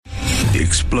The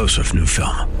explosive new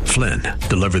film, Flynn,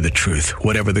 deliver the truth,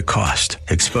 whatever the cost,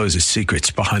 exposes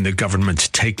secrets behind the government's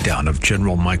takedown of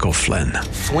General Michael Flynn.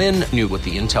 Flynn knew what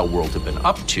the intel world had been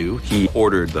up to. He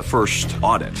ordered the first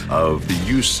audit of the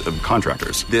use of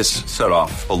contractors. This set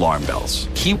off alarm bells.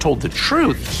 He told the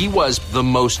truth. He was the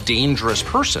most dangerous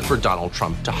person for Donald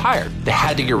Trump to hire. They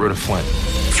had to get rid of Flynn.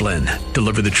 Flynn,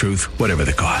 deliver the truth, whatever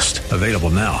the cost. Available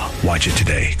now. Watch it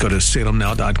today. Go to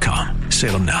salemnow.com.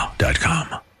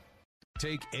 salemnow.com.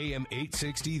 Take AM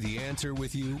 860 The Answer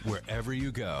with you wherever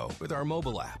you go with our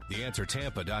mobile app,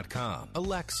 theanswertampa.com,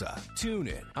 Alexa,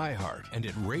 TuneIn, iHeart, and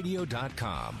at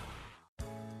radio.com.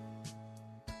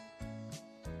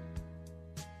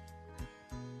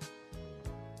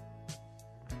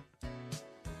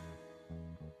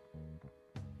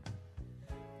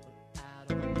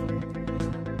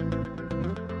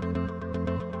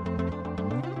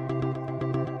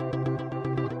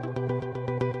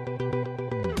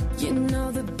 You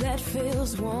know the bed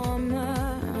feels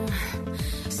warmer,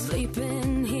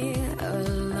 sleeping here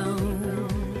alone.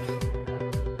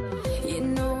 You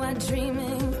know I dream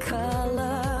in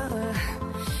color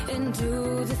and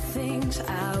do the things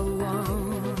I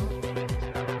want.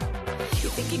 You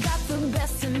think you got the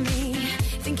best of me,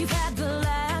 think you've had the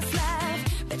last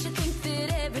laugh, bet you think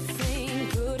that everything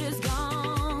good is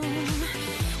gone.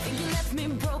 Think you left me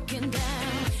broken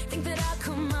down, think that I'll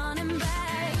come running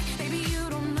back. Baby, you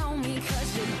don't know me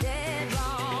 'cause you're dead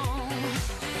wrong.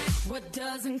 What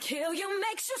doesn't kill you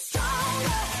makes you stronger.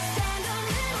 Stand a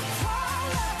little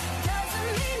taller. Doesn't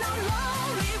mean I'm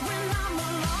lonely when I'm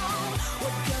alone.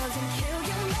 What doesn't kill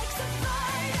you makes a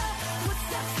fighter.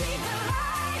 Footsteps even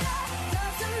lighter.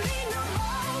 Doesn't mean I'm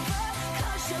over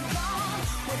 'cause you're gone.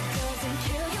 What doesn't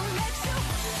kill you makes you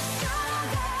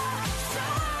stronger,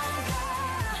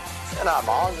 stronger. And I'm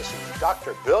on. This is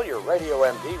Dr. Bill, your Radio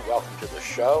MD. Welcome to the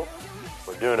show.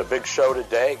 We're doing a big show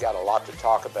today. Got a lot to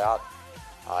talk about.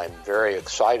 I'm very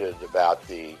excited about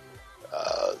the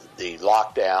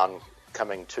lockdown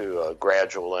coming to a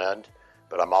gradual end,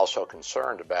 but I'm also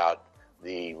concerned about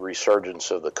the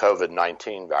resurgence of the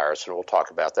COVID-19 virus, and we'll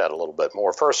talk about that a little bit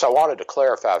more. First, I wanted to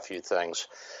clarify a few things.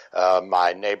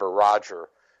 My neighbor Roger,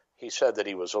 he said that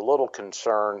he was a little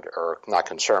concerned, or not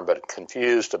concerned, but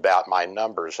confused about my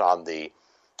numbers on the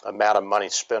amount of money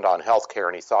spent on health care,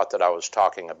 and he thought that I was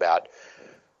talking about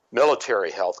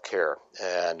military health care,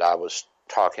 and I was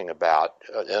talking about,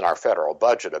 in our federal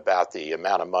budget, about the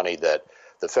amount of money that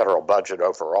the federal budget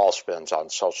overall spends on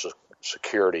Social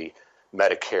Security,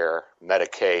 Medicare,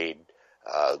 Medicaid,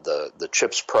 the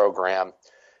CHIPS program,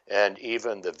 and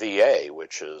even the VA,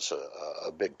 which is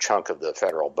a big chunk of the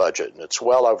federal budget. And it's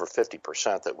well over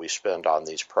 50% that we spend on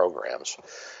these programs.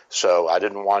 So I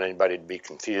didn't want anybody to be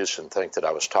confused and think that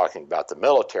I was talking about the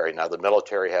military. Now, the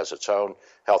military has its own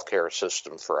healthcare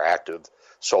system for active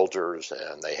soldiers,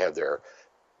 and they have their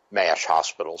MASH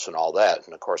hospitals and all that.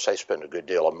 And, of course, they spend a good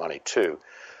deal of money, too.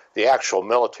 The actual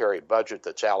military budget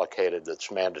that's allocated, that's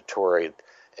mandatory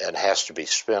and has to be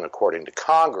spent according to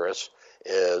Congress,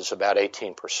 is about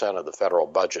 18% of the federal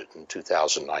budget in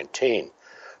 2019.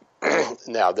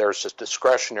 Now, there's this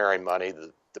discretionary money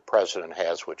that the president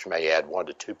has, which may add 1%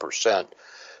 to 2%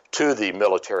 to the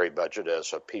military budget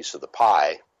as a piece of the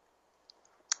pie.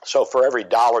 So for every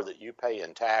dollar that you pay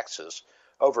in taxes,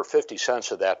 over 50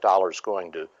 cents of that dollar is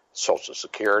going to Social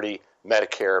Security,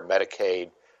 Medicare, Medicaid,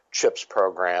 CHIPS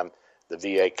program, the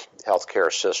VA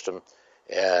healthcare system,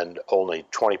 and only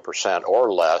 20%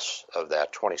 or less of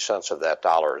that, 20 cents of that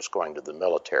dollar, is going to the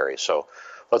military. So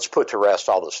let's put to rest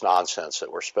all this nonsense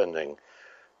that we're spending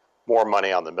more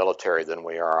money on the military than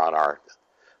we are on our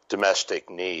domestic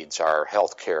needs, our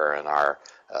health care and our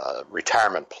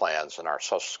retirement plans and our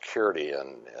Social Security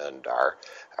and our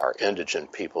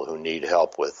indigent people who need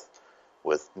help with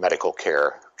medical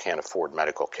care, can't afford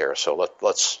medical care. So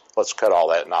let's cut all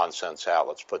that nonsense out.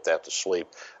 Let's put that to sleep.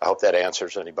 I hope that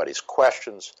answers anybody's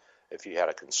questions if you had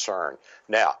a concern.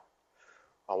 Now,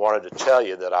 I wanted to tell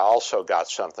you that I also got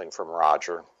something from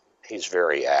Roger. He's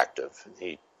very active.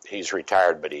 He's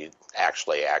retired, but he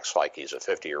actually acts like he's a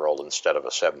 50-year-old instead of a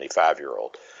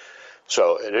 75-year-old.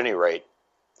 So at any rate,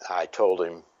 I told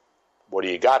him, what do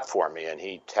you got for me? And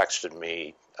he texted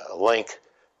me a link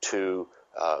to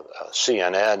a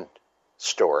CNN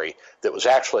story that was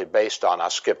actually based on, I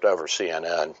skipped over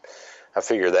CNN. I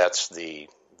figure that's the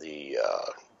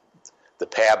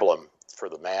pablum for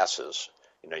the masses.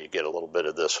 You know, you get a little bit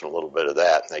of this and a little bit of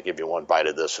that, and they give you one bite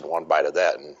of this and one bite of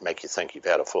that and make you think you've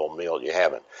had a full meal. You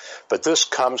haven't. But this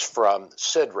comes from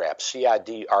CIDRAP,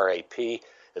 C-I-D-R-A-P.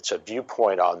 It's a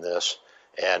viewpoint on this,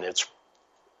 and it's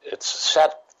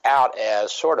set out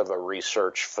as sort of a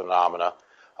research phenomena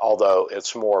although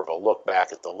it's more of a look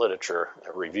back at the literature,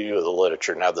 a review of the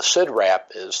literature. Now, the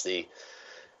CIDRAP is the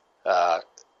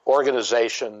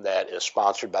organization that is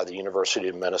sponsored by the University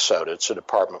of Minnesota. It's a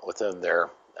department within their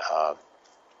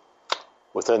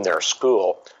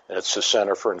school, and it's the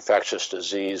Center for Infectious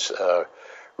Disease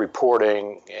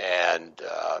Reporting and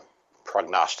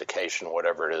Prognostication,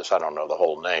 whatever it is. I don't know the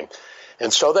whole name.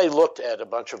 And so they looked at a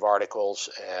bunch of articles,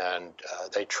 and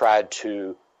they tried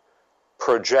to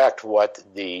project what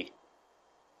the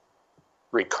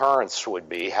recurrence would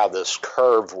be, how this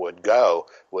curve would go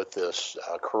with this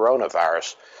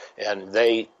coronavirus. And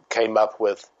they came up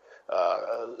with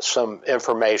some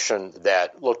information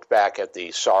that looked back at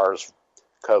the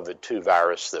SARS-CoV-2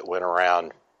 virus that went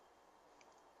around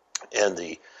in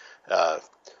the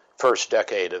first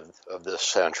decade of this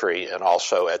century, and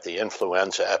also at the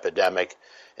influenza epidemic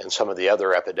and some of the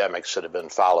other epidemics that have been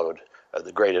followed,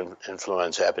 the great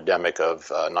influenza epidemic of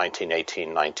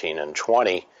 1918, 19, and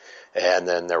 20. And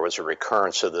then there was a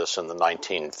recurrence of this in the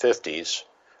 1950s,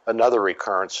 another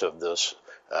recurrence of this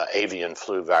avian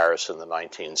flu virus in the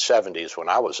 1970s when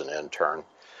I was an intern.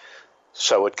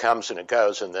 So it comes and it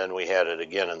goes, and then we had it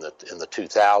again in the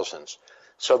 2000s.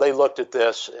 So they looked at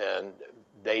this, and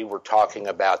they were talking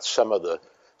about some of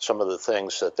the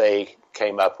things that they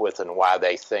came up with and why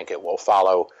they think it will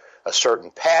follow a certain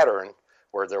pattern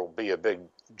where there will be a big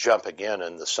jump again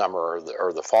in the summer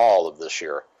or the fall of this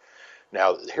year.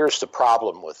 Now, here's the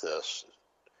problem with this.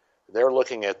 They're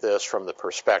looking at this from the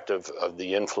perspective of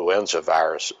the influenza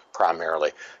virus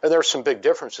primarily. And there are some big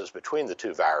differences between the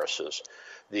two viruses.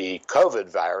 The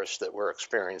COVID virus that we're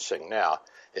experiencing now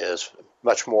is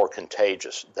much more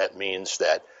contagious. That means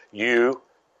that you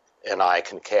and I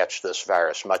can catch this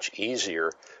virus much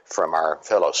easier from our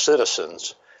fellow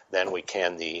citizens than we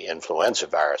can the influenza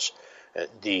virus.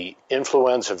 The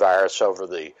influenza virus, over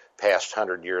the past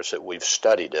 100 years that we've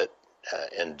studied it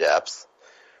in depth,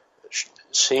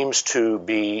 seems to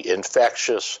be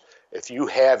infectious. If you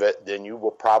have it, then you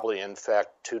will probably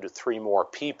infect 2 to 3 more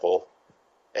people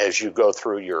as you go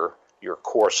through your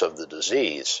course of the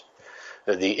disease.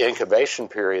 The incubation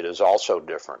period is also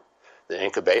different. The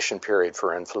incubation period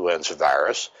for influenza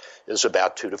virus is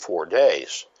about 2 to 4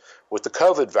 days. With the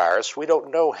COVID virus, we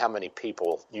don't know how many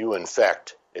people you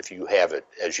infect if you have it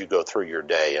as you go through your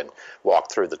day and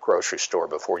walk through the grocery store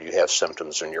before you have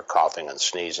symptoms and you're coughing and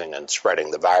sneezing and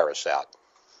spreading the virus out.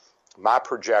 My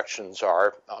projections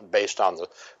are, based on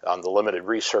the limited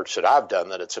research that I've done,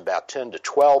 that it's about 10 to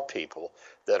 12 people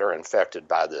that are infected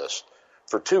by this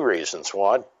for 2 reasons.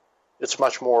 One, it's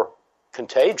much more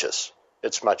contagious.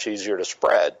 It's much easier to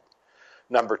spread.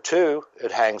 Number 2,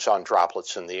 it hangs on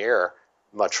droplets in the air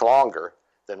much longer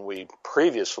than we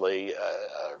previously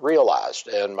realized,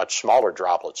 and much smaller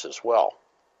droplets as well.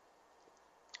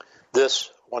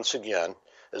 This, once again,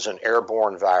 is an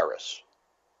airborne virus.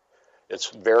 It's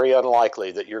very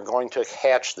unlikely that you're going to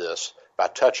catch this by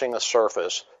touching a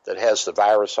surface that has the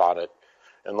virus on it,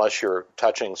 unless you're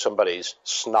touching somebody's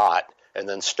snot and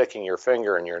then sticking your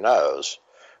finger in your nose.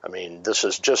 I mean, this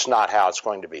is just not how it's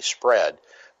going to be spread.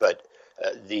 But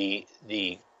the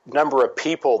number of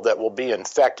people that will be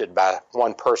infected by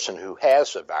one person who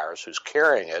has the virus, who's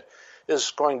carrying it,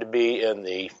 is going to be,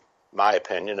 in my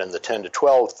opinion, in the 10 to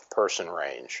 12 person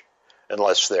range,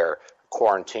 unless they're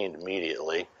quarantined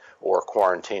immediately or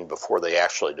quarantined before they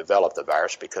actually develop the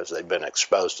virus because they've been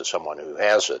exposed to someone who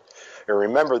has it. And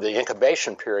remember, the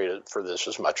incubation period for this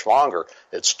is much longer.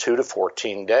 It's 2 to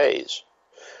 14 days.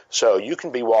 So you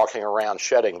can be walking around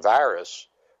shedding virus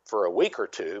for a week or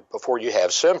 2 before you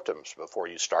have symptoms, before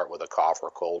you start with a cough or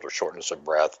cold or shortness of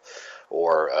breath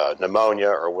or pneumonia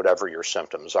or whatever your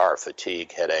symptoms are,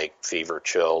 fatigue, headache, fever,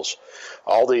 chills,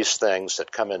 all these things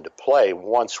that come into play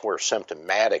once we're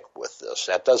symptomatic with this.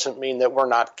 That doesn't mean that we're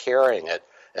not carrying it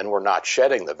and we're not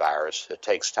shedding the virus. It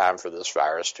takes time for this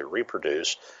virus to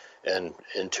reproduce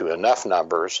into enough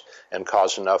numbers and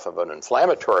cause enough of an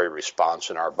inflammatory response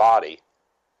in our body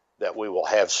that we will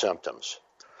have symptoms.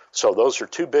 So those are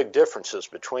 2 big differences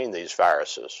between these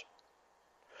viruses.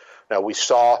 Now, we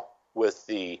saw with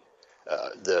the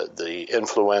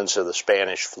influenza, the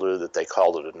Spanish flu that they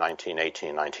called it in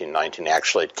 1918, 1919.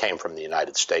 Actually, it came from the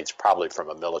United States, probably from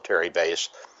a military base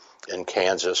in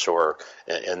Kansas or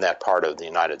in that part of the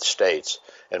United States,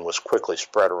 and was quickly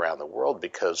spread around the world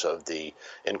because of the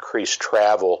increased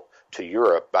travel to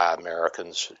Europe by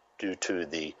Americans due to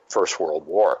the First World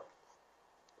War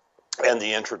and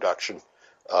the introduction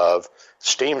of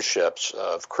steamships,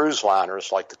 of cruise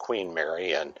liners like the Queen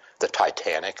Mary and the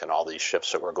Titanic and all these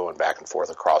ships that were going back and forth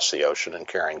across the ocean and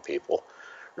carrying people.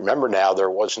 Remember now, there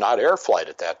was not air flight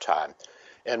at that time.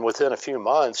 And within a few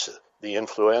months, the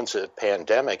influenza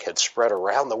pandemic had spread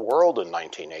around the world in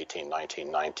 1918,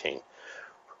 1919.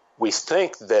 We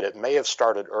think that it may have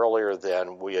started earlier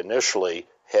than we initially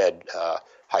had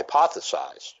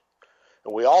hypothesized.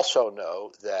 And we also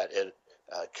know that it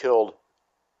killed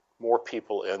more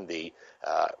people in the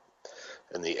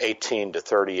 18 to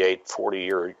 38,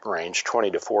 40-year range,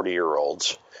 20 to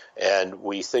 40-year-olds, and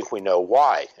we think we know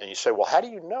why. And you say, well, how do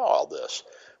you know all this?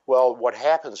 Well, what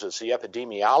happens is the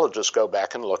epidemiologists go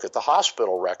back and look at the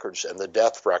hospital records and the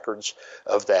death records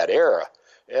of that era.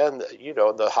 And,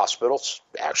 the hospitals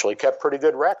actually kept pretty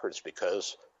good records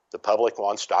because the public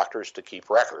wants doctors to keep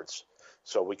records.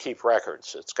 So we keep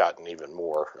records. It's gotten even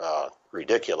more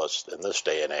ridiculous in this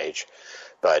day and age.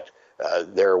 But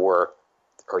there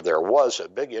was a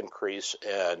big increase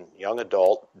in young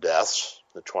adult deaths,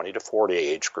 the 20 to 40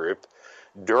 age group,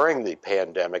 during the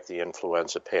pandemic, the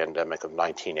influenza pandemic of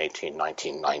 1918,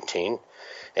 1919.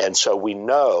 And so we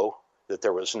know that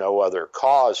there was no other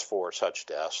cause for such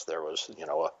deaths. There was,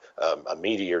 a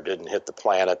meteor didn't hit the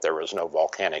planet. There was no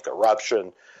volcanic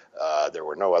eruption. There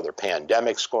were no other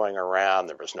pandemics going around.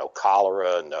 There was no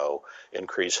cholera, no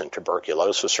increase in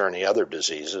tuberculosis or any other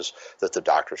diseases that the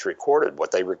doctors recorded.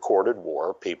 What they recorded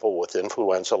were people with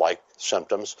influenza-like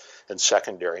symptoms and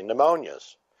secondary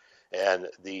pneumonias. And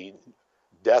the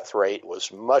death rate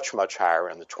was much, much higher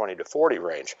in the 20 to 40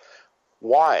 range.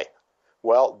 Why?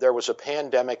 Well, there was a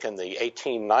pandemic in the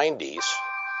 1890s,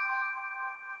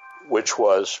 which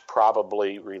was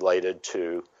probably related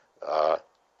to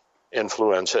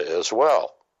influenza as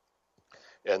well.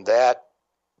 And that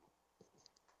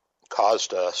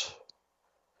caused us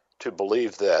to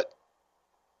believe that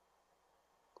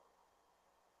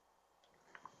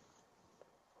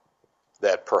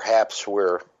perhaps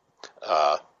we're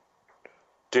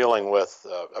dealing with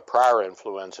a prior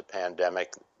influenza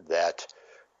pandemic that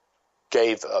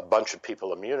gave a bunch of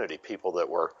people immunity, people that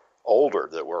were older,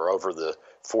 that were over the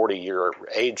 40-year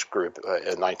age group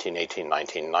in 1918,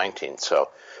 1919. So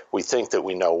we think that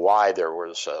we know why there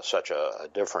was such a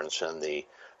difference in the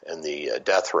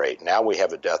death rate. Now we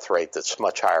have a death rate that's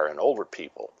much higher in older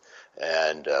people,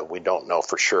 and we don't know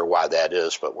for sure why that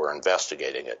is, but we're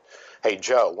investigating it. Hey,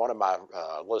 Joe, one of my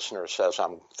listeners says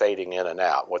I'm fading in and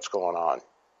out. What's going on?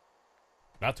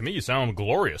 Not to me. You sound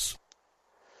glorious.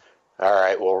 All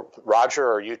right. Well,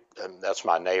 Roger, are you? That's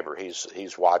my neighbor.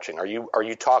 He's watching. Are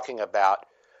you talking about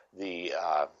the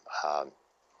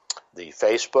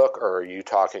Facebook, or are you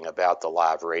talking about the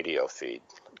live radio feed?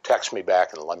 Text me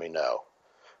back and let me know.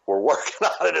 We're working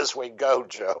on it as we go,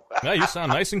 Joe. No, you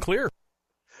sound nice and clear.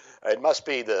 It must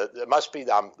be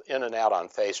I'm in and out on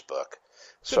Facebook.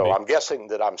 So I'm guessing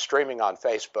that I'm streaming on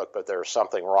Facebook, but there's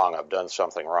something wrong. I've done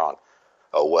something wrong.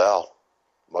 Oh, well,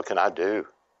 what can I do?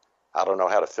 I don't know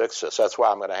how to fix this. That's why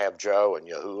I'm going to have Joe and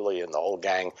Yahuli and the whole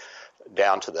gang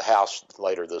down to the house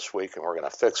later this week, and we're going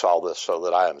to fix all this so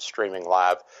that I am streaming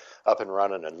live, up and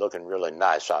running, and looking really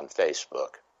nice on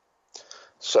Facebook.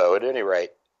 So at any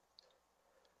rate,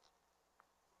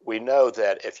 we know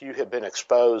that if you have been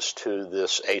exposed to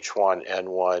this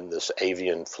H1N1, this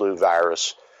avian flu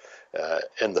virus,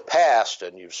 in the past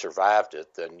and you've survived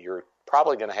it, then you're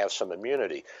probably going to have some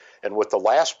immunity. And with the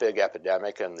last big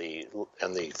epidemic in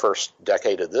the first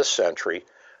decade of this century,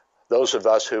 those of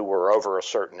us who were over a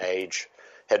certain age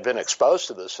had been exposed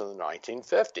to this in the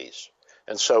 1950s.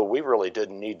 And so we really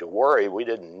didn't need to worry. We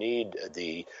didn't need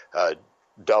the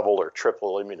double or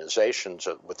triple immunizations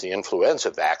with the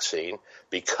influenza vaccine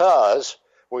because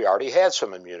we already had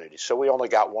some immunity. So we only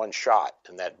got one shot,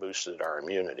 and that boosted our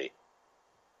immunity.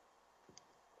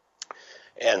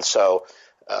 And so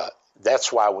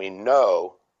that's why we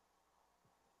know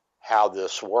how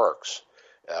this works.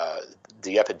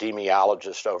 The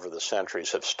epidemiologists over the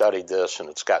centuries have studied this, and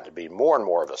it's gotten to be more and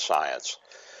more of a science.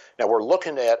 Now, we're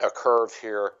looking at a curve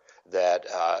here that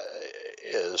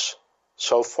is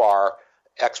so far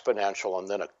exponential and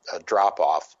then a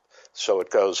drop-off. So it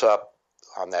goes up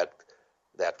on that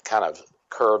kind of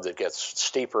curve that gets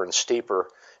steeper and steeper,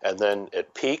 and then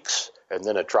it peaks, and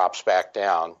then it drops back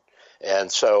down.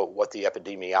 And so what the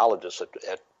epidemiologists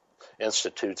at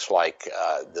institutes like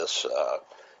this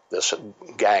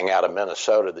gang out of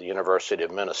Minnesota, the University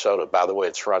of Minnesota, by the way,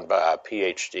 it's run by a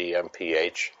PhD,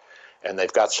 MPH, and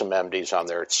they've got some MDs on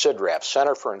there. It's CIDRAP,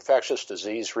 Center for Infectious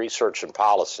Disease Research and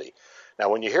Policy. Now,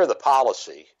 when you hear the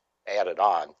policy added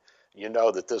on, you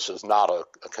know that this is not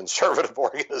a conservative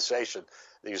organization.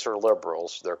 These are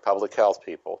liberals. They're public health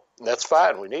people. And that's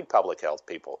fine. We need public health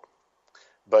people.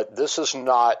 But this is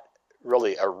not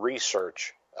really a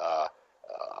research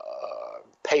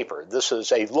paper. This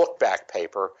is a look-back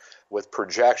paper with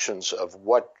projections of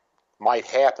what might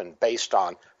happen based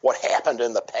on what happened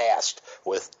in the past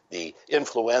with the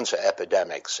influenza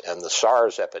epidemics and the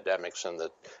SARS epidemics in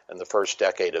the first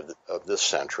decade of this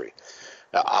century.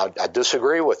 Now, I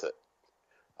disagree with it.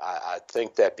 I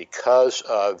think that because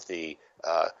of the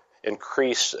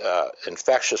increased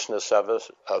infectiousness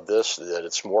of this, that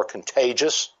it's more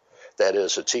contagious. That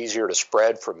is, it's easier to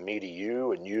spread from me to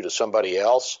you and you to somebody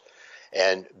else.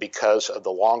 And because of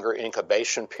the longer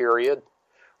incubation period,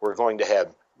 we're going to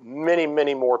have many,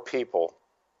 many more people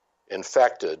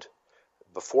infected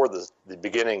before the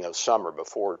beginning of summer,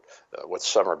 before what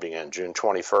summer began, June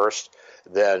 21st,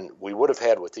 than we would have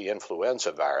had with the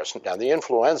influenza virus. Now, the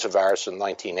influenza virus in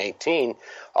 1918,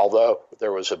 although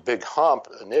there was a big hump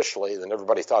initially, and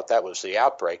everybody thought that was the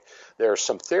outbreak, there's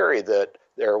some theory that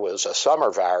there was a summer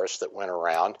virus that went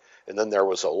around, and then there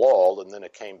was a lull, and then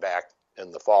it came back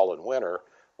in the fall and winter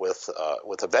with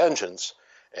a vengeance,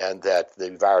 and that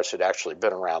the virus had actually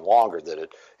been around longer, that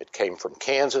it came from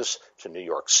Kansas to New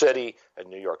York City, and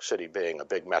New York City being a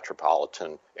big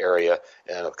metropolitan area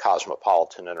and a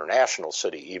cosmopolitan international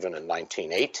city, even in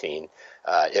 1918,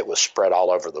 it was spread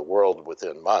all over the world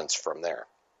within months from there.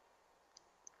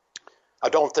 I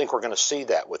don't think we're going to see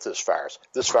that with this virus.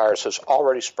 This virus has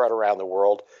already spread around the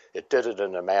world. It did it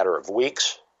in a matter of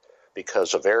weeks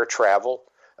because of air travel.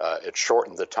 It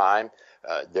shortened the time.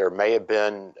 There may have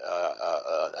been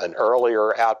an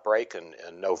earlier outbreak in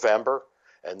November,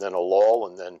 and then a lull,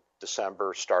 and then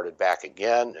December started back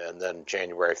again, and then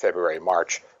January, February,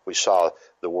 March, we saw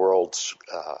the world's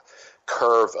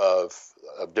curve of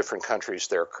different countries,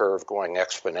 their curve going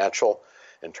exponential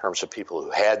in terms of people who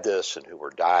had this and who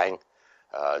were dying.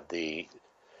 The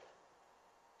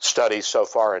studies so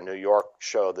far in New York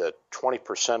show that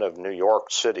 20% of New York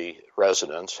City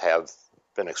residents have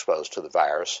been exposed to the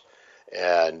virus.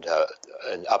 And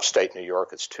in upstate New York,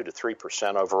 it's 2 to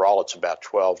 3%. Overall, it's about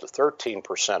 12 to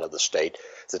 13% of the state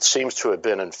that seems to have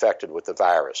been infected with the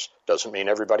virus. Doesn't mean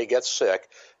everybody gets sick.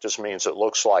 Just means it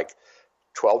looks like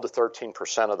 12 to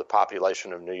 13% of the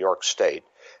population of New York State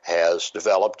has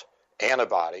developed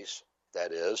antibodies,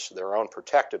 that is, their own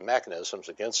protective mechanisms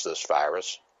against this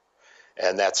virus.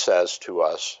 And that says to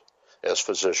us, as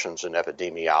physicians and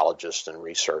epidemiologists and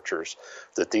researchers,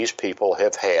 that these people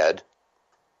have had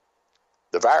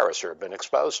the virus or have been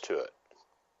exposed to it.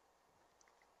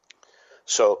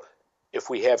 So if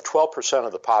we have 12%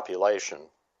 of the population,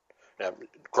 now,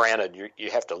 granted, you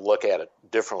have to look at it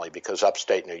differently because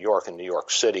upstate New York and New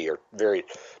York City are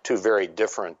two very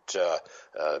different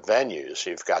venues.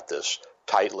 You've got this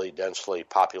tightly, densely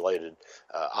populated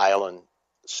island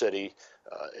city.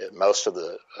 Most of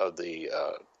the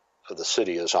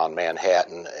city is on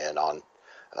Manhattan and on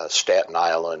Staten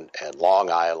Island and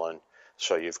Long Island.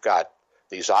 So you've got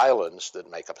these islands that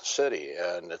make up a city,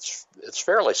 and it's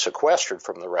fairly sequestered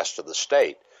from the rest of the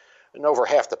state. And over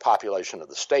half the population of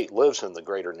the state lives in the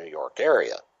greater New York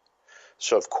area.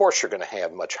 So, of course, you're going to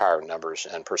have much higher numbers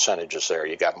and percentages there.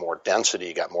 You got more density,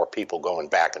 you got more people going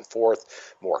back and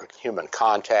forth, more human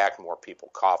contact, more people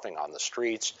coughing on the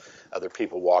streets, other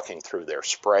people walking through their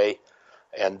spray.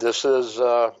 And this is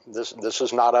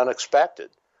not unexpected.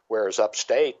 Whereas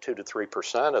upstate, 2 to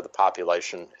 3% of the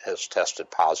population has tested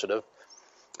positive.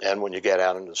 And when you get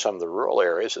out into some of the rural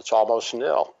areas, it's almost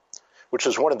nil, which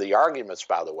is one of the arguments,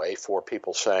 by the way, for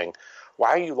people saying, why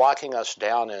are you locking us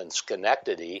down in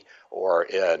Schenectady or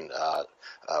in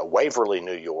Waverly,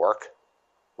 New York,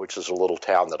 which is a little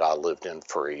town that I lived in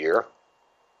for a year,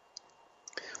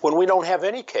 when we don't have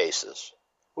any cases?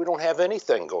 We don't have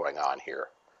anything going on here.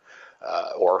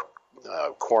 Or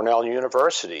Cornell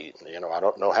University, I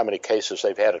don't know how many cases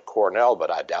they've had at Cornell,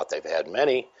 but I doubt they've had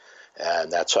many.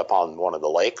 And that's up on one of the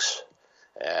lakes,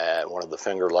 one of the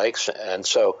Finger Lakes. And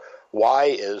so why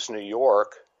is New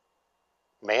York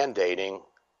mandating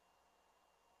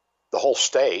the whole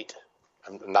state?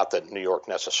 Not that New York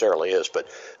necessarily is, but,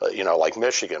 like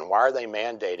Michigan, why are they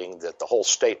mandating that the whole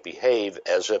state behave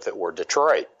as if it were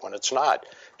Detroit when it's not?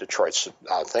 Detroit's,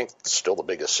 I think, still the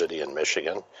biggest city in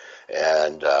Michigan,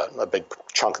 and a big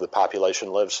chunk of the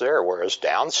population lives there, whereas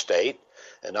downstate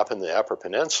and up in the upper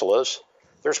peninsulas,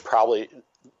 there's probably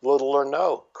little or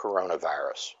no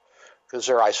coronavirus because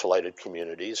they're isolated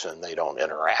communities and they don't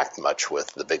interact much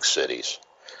with the big cities.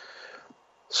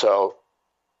 So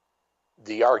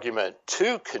the argument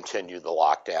to continue the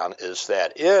lockdown is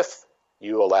that if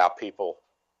you allow people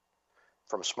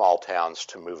from small towns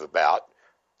to move about,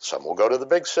 some will go to the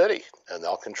big city and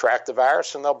they'll contract the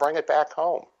virus and they'll bring it back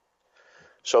home.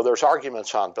 So there's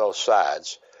arguments on both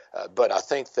sides. But I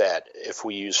think that if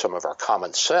we use some of our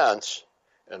common sense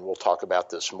and we'll talk about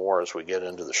this more as we get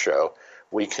into the show,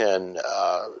 we can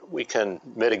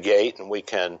mitigate and we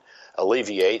can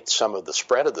alleviate some of the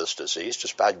spread of this disease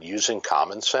just by using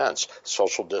common sense,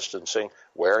 social distancing,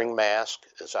 wearing masks,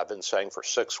 as I've been saying for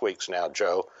 6 weeks now,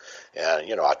 Joe. And,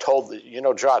 Joe, I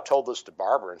told this to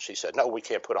Barbara, and she said, no, we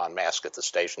can't put on masks at the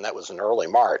station. That was in early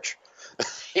March.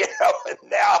 And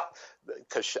now,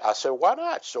 because I said, why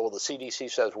not? So the CDC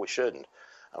says we shouldn't.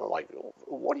 I'm like,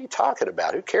 what are you talking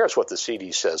about? Who cares what the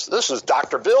CDC says? This is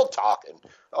Dr. Bill talking.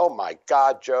 Oh, my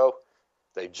God, Joe.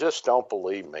 They just don't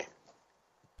believe me.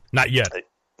 Not yet.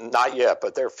 Not yet,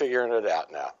 but they're figuring it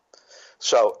out now.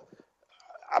 So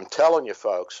I'm telling you,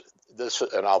 folks, this,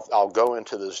 and I'll go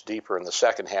into this deeper in the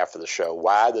second half of the show,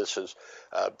 why this is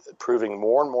proving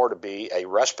more and more to be a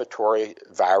respiratory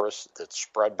virus that's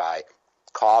spread by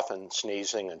cough and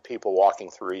sneezing and people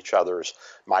walking through each other's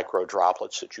micro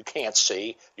droplets that you can't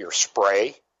see, your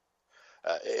spray.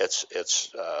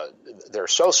 They're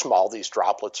so small, these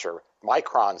droplets are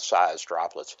micron-sized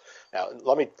droplets. Now,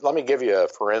 let me give you,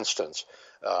 for instance,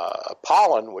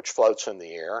 pollen, which floats in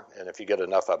the air, and if you get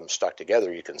enough of them stuck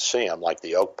together, you can see them, like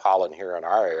the oak pollen here in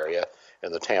our area,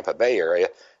 in the Tampa Bay area,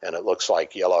 and it looks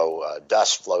like yellow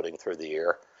dust floating through the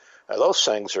air. Now, those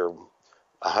things are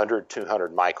 100,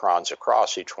 200 microns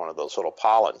across, each one of those little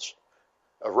pollens.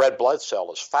 A red blood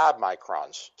cell is 5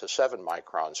 microns to 7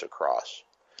 microns across.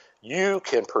 You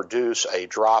can produce a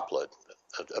droplet,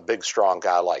 a big, strong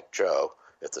guy like Joe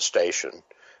at the station.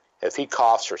 If he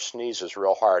coughs or sneezes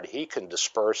real hard, he can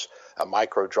disperse a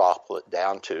micro droplet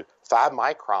down to 5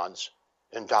 microns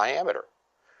in diameter.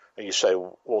 And you say,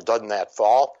 well, doesn't that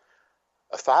fall?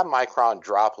 A 5 micron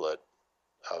droplet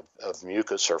of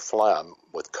mucus or phlegm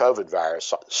with COVID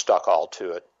virus stuck all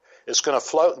to it is going to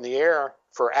float in the air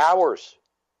for hours.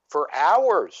 For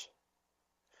hours.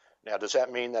 Now, does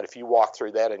that mean that if you walk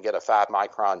through that and get a 5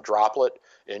 micron droplet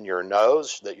in your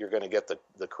nose that you're going to get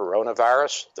the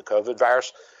coronavirus, the COVID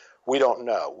virus? We don't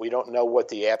know. We don't know what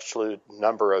the absolute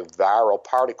number of viral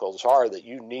particles are that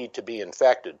you need to be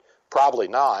infected. Probably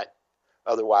not.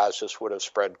 Otherwise, this would have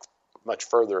spread much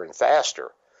further and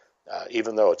faster,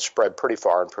 even though it's spread pretty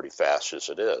far and pretty fast as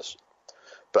it is.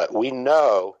 But we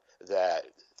know that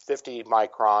 50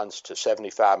 microns to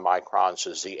 75 microns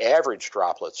is the average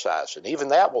droplet size, and even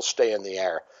that will stay in the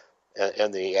air,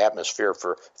 in the atmosphere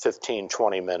for 15,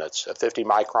 20 minutes. A 50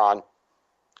 micron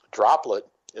droplet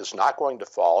is not going to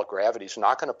fall. Gravity's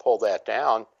not going to pull that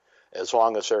down as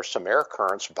long as there's some air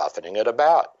currents buffeting it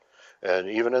about. And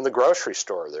even in the grocery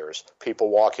store, there's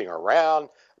people walking around.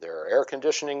 There are air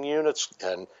conditioning units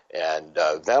and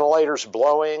ventilators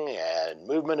blowing and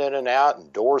movement in and out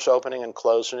and doors opening and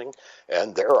closing.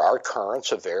 And there are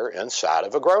currents of air inside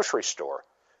of a grocery store,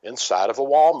 inside of a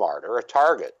Walmart or a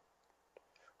Target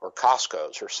or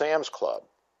Costco's or Sam's Club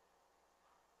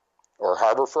or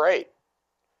Harbor Freight.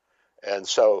 And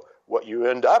so what you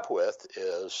end up with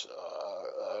is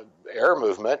air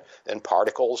movement and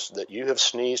particles that you have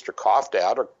sneezed or coughed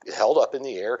out or held up in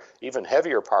the air. Even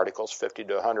heavier particles, 50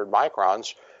 to 100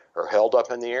 microns, are held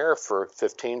up in the air for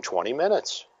 15, 20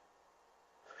 minutes.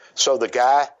 So the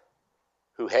guy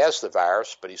who has the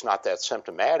virus, but he's not that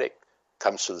symptomatic,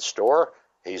 comes to the store.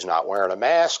 He's not wearing a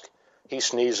mask. He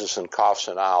sneezes and coughs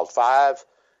in aisle 5.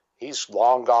 He's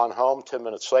long gone home. 10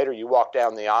 minutes later, you walk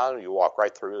down the aisle, you walk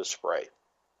right through his spray,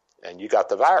 and you got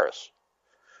the virus.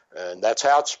 And that's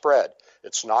how it spread.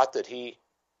 It's not that he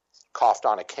coughed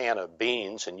on a can of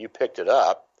beans and you picked it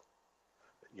up.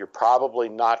 You're probably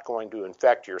not going to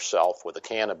infect yourself with a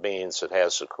can of beans that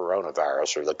has the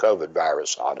coronavirus or the COVID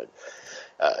virus on it.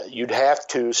 You'd have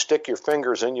to stick your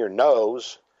fingers in your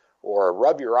nose or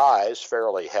rub your eyes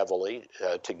fairly heavily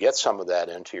to get some of that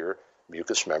into your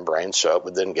mucous membrane, so it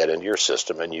would then get into your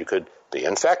system and you could be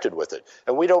infected with it.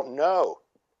 And we don't know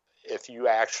if you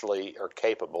actually are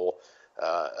capable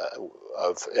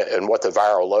of, and what the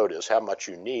viral load is, how much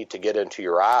you need to get into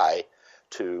your eye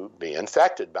to be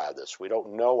infected by this. We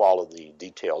don't know all of the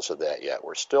details of that yet.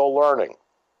 We're still learning.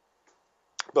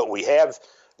 But we have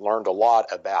learned a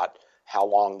lot about how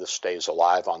long this stays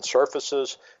alive on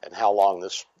surfaces and how long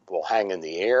this will hang in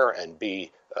the air and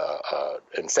be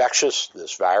infectious,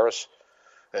 this virus.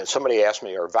 And somebody asked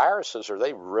me, are viruses, are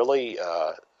they really,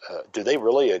 do they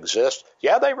really exist?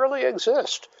 Yeah, they really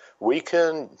exist. We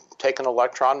can take an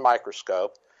electron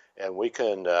microscope and we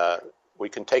can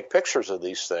take pictures of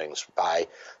these things by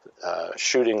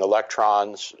shooting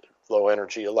electrons, low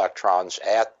energy electrons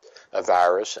at a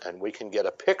virus, and we can get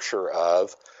a picture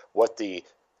of what the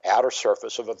outer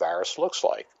surface of a virus looks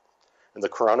like. And the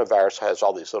coronavirus has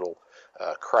all these little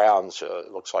crowns,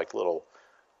 looks like little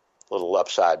little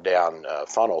upside-down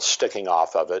funnel sticking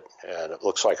off of it, and it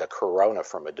looks like a corona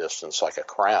from a distance, like a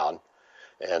crown.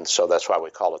 And so that's why we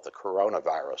call it the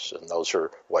coronavirus. And those are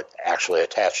what actually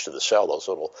attach to the cell, those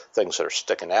little things that are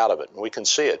sticking out of it. And we can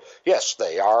see it. Yes,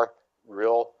 they are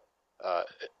real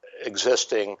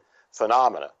existing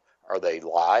phenomena. Are they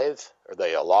live? Are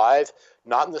they alive?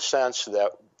 Not in the sense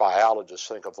that biologists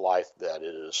think of life that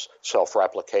it is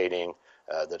self-replicating,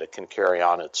 that it can carry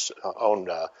on its own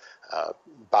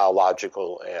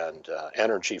biological and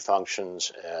energy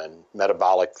functions and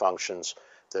metabolic functions,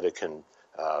 that it can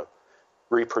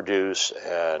reproduce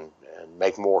and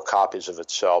make more copies of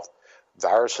itself.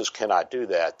 Viruses cannot do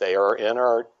that. They are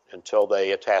inert until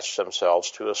they attach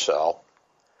themselves to a cell,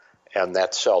 and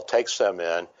that cell takes them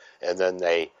in, and then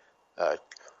they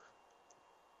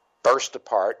burst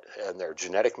apart, and their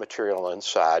genetic material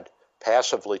inside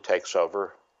passively takes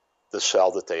over the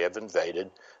cell that they have invaded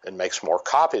and makes more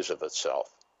copies of itself.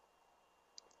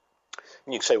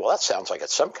 And you can say, well, that sounds like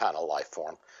it's some kind of life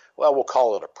form. Well, we'll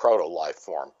call it a proto-life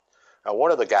form. Now,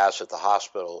 one of the guys at the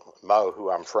hospital, Mo,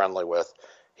 who I'm friendly with,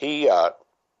 he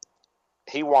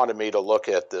wanted me to look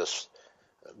at this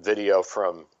video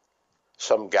from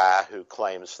some guy who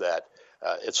claims that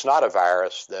it's not a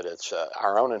virus, that it's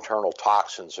our own internal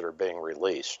toxins that are being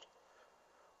released.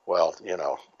 Well,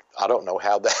 I don't know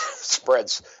how that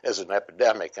spreads as an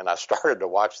epidemic. And I started to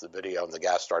watch the video, and the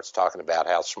guy starts talking about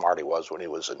how smart he was when he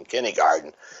was in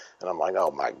kindergarten. And I'm like,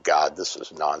 oh, my God, this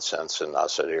is nonsense. And I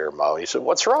said, here, Mo. He said,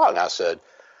 what's wrong? I said,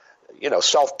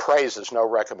 self-praise is no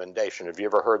recommendation. Have you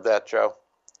ever heard that, Joe?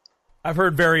 I've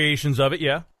heard variations of it,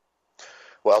 yeah.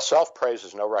 Well, self-praise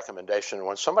is no recommendation.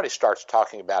 When somebody starts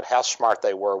talking about how smart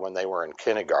they were when they were in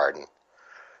kindergarten,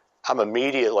 I'm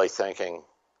immediately thinking,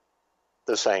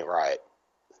 this ain't right.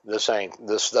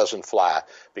 This doesn't fly,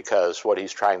 because what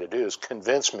he's trying to do is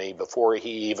convince me before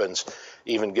he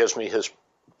even gives me his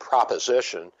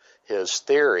proposition, his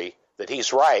theory, that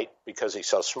he's right because he's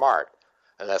so smart.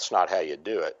 And that's not how you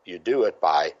do it. You do it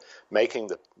by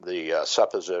making the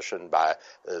supposition, by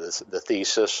the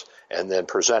thesis, and then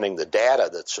presenting the data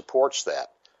that supports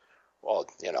that. Well,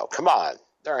 come on.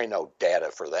 There ain't no data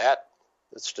for that.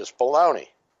 It's just baloney.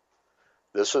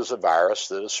 This is a virus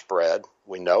that is spread.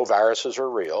 We know viruses are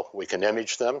real. We can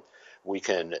image them. We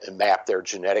can map their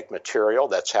genetic material.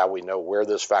 That's how we know where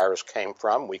this virus came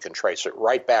from. We can trace it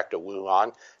right back to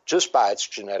Wuhan just by its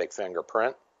genetic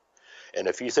fingerprint. And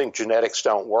if you think genetics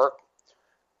don't work,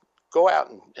 go out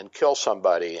and kill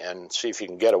somebody and see if you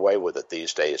can get away with it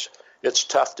these days. It's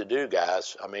tough to do,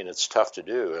 guys. I mean, it's tough to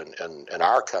do in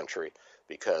our country,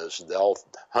 because they'll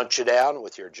hunt you down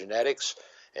with your genetics,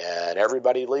 and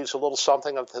everybody leaves a little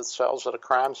something of themselves at a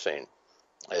crime scene.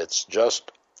 It's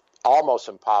just almost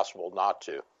impossible not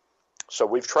to. So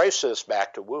we've traced this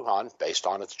back to Wuhan based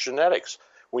on its genetics.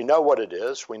 We know what it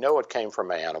is. We know it came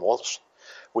from animals.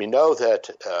 We know that,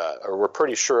 or we're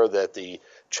pretty sure that the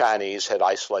Chinese had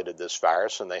isolated this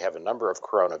virus, and they have a number of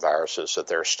coronaviruses that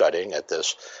they're studying at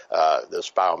this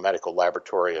biomedical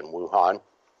laboratory in Wuhan.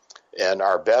 And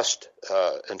our best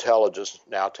intelligence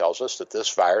now tells us that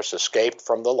this virus escaped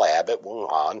from the lab at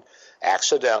Wuhan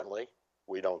accidentally.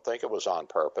 We don't think it was on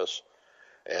purpose.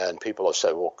 And people have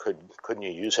said, well, couldn't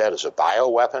you use that as a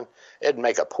bioweapon? It'd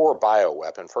make a poor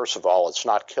bioweapon. First of all, it's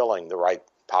not killing the right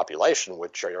population,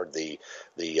 which are the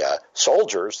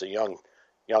soldiers, the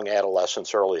young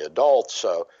adolescents, early adults.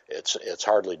 So it's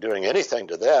hardly doing anything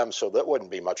to them. So that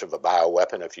wouldn't be much of a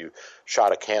bioweapon if you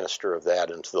shot a canister of that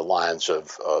into the lines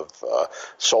of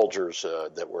soldiers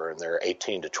that were in their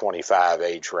 18 to 25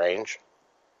 age range.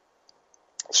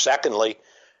 Secondly,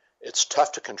 it's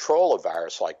tough to control a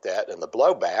virus like that, and the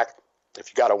blowback, if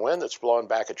you got a wind that's blowing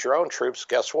back at your own troops,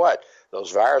 guess what?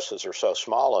 Those viruses are so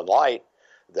small and light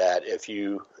that if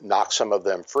you knock some of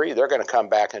them free, they're going to come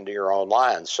back into your own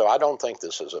lines. So I don't think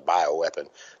this is a bioweapon.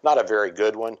 Not a very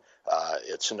good one.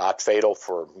 It's not fatal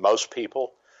for most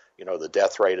people. The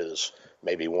death rate is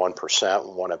maybe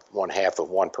 1%, one half of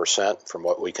 1% from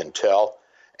what we can tell.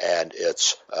 And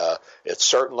it's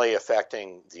certainly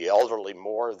affecting the elderly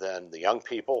more than the young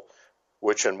people,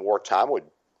 which in wartime would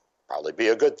probably be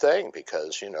a good thing,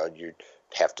 because you'd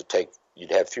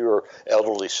have fewer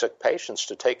elderly sick patients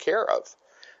to take care of.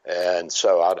 And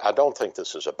so I don't think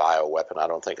this is a bioweapon. I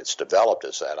don't think it's developed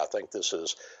as that. I think this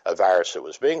is a virus that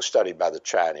was being studied by the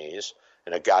Chinese,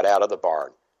 and it got out of the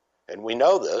barn. And we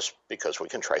know this because we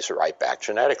can trace it right back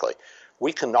genetically.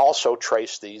 We can also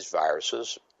trace these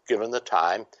viruses, given the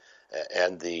time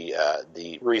and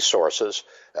the resources.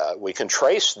 We can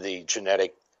trace the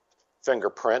genetic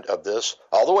fingerprint of this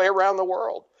all the way around the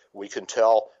world. We can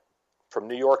tell from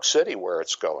New York City where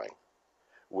it's going.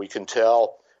 We can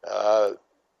tell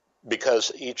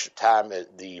because each time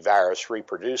the virus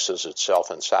reproduces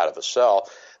itself inside of a cell,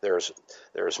 there's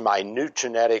minute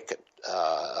genetic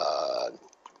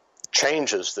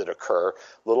changes that occur,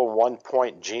 little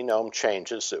 1-point genome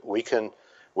changes that we can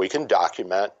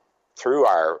document through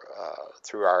our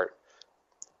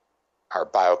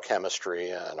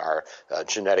biochemistry and our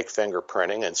genetic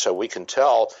fingerprinting, and so we can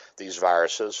tell these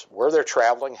viruses where they're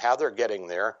traveling, how they're getting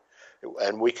there,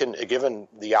 and we can, given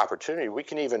the opportunity, we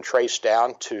can even trace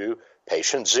down to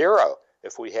patient zero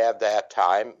if we have that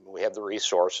time, we have the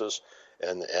resources,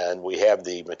 and we have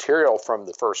the material from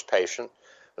the first patient,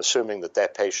 assuming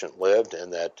that patient lived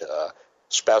and that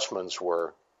specimens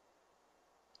were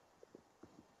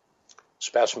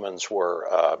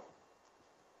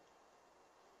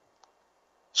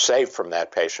saved from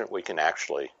that patient. We can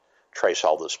actually trace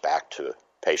all this back to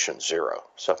patient zero.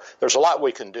 So there's a lot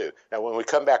we can do. Now, when we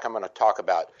come back, I'm going to talk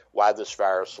about why this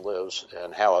virus lives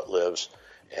and how it lives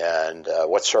and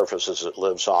what surfaces it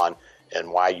lives on and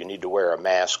why you need to wear a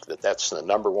mask. That's the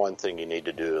number one thing you need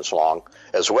to do,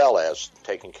 as well as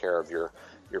taking care of your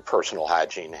personal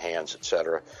hygiene, hands,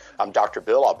 etc. I'm Dr.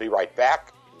 Bill. I'll be right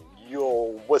back.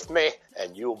 You'll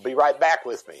be right back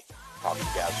with me. Talk to you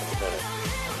guys in a minute.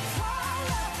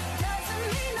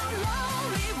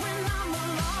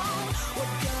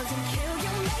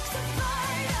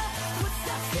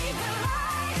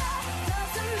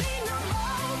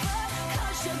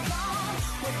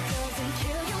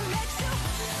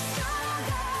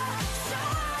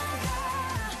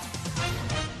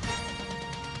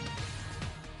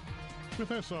 With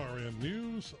SRN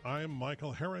News, I'm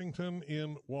Michael Harrington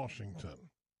in Washington.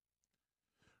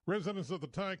 Residents of the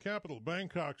Thai capital,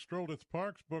 Bangkok, strolled its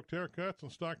parks, booked haircuts,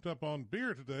 and stocked up on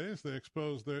beer today as they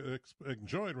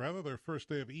enjoyed their first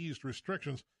day of eased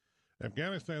restrictions.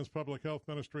 Afghanistan's public health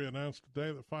ministry announced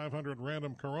today that 500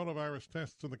 random coronavirus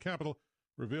tests in the capital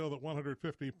reveal that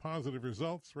 150 positive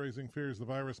results, raising fears the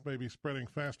virus may be spreading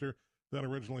faster than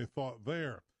originally thought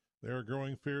there. There are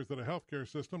growing fears that a healthcare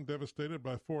system devastated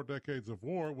by 4 decades of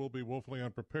war will be woefully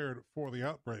unprepared for the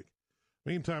outbreak.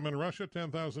 Meantime, in Russia,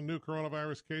 10,000 new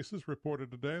coronavirus cases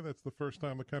reported today. That's the first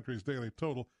time the country's daily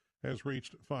total has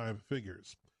reached 5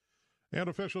 figures. And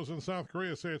officials in South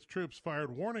Korea say its troops fired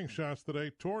warning shots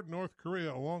today toward North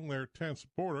Korea along their tense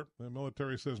border. The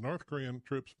military says North Korean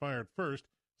troops fired first,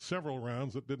 several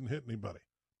rounds that didn't hit anybody.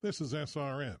 This is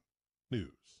SRN News.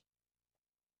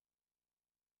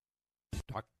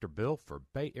 Dr. Bill for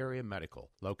Bay Area Medical,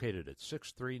 located at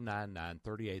 6399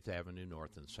 38th Avenue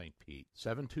North in St. Pete,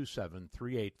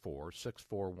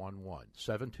 727-384-6411,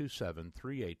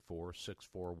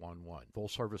 727-384-6411.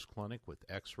 Full-service clinic with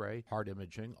x-ray, heart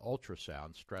imaging,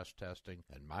 ultrasound, stress testing,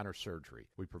 and minor surgery.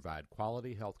 We provide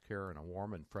quality health care in a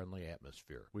warm and friendly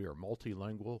atmosphere. We are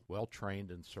multilingual,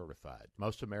 well-trained, and certified.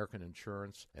 Most American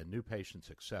insurance and new patients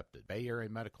accepted. Bay Area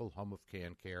Medical, home of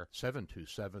Can Care,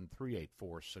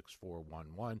 727-384-6411.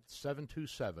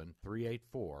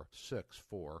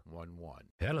 727-384-6411.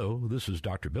 Hello, this is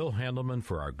Dr. Bill Handelman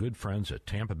for our good friends at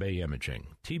Tampa Bay Imaging.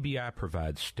 TBI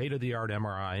provides state-of-the-art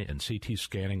MRI and CT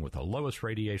scanning with the lowest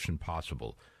radiation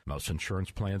possible. Most insurance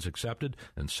plans accepted,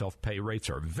 and self-pay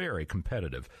rates are very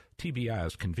competitive. TBI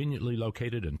is conveniently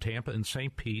located in Tampa and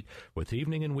St. Pete with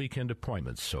evening and weekend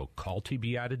appointments, so call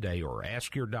TBI today or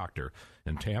ask your doctor.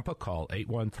 In Tampa, call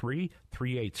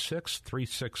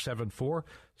 813-386-3674.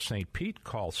 St. Pete,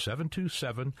 call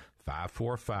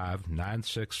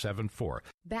 727-545-9674.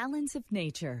 Balance of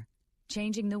Nature,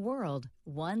 changing the world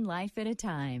one life at a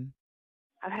time.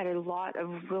 I've had a lot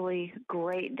of really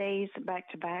great days back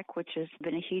to back, which has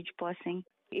been a huge blessing.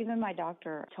 Even my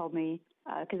doctor told me,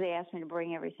 because they asked me to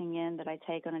bring everything in that I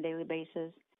take on a daily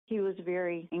basis, he was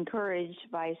very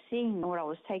encouraged by seeing what I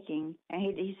was taking, and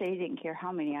he said he didn't care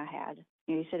how many I had.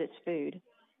 He said it's food.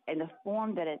 And the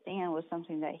form that it's in was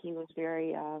something that he was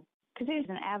very, because he's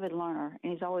an avid learner,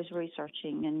 and he's always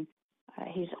researching, and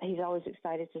he's always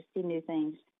excited to see new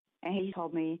things. And he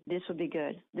told me, this will be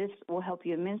good. This will help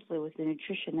you immensely with the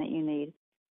nutrition that you need.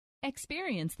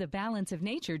 Experience the Balance of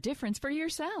Nature difference for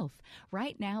yourself.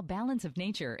 Right now, Balance of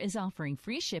Nature is offering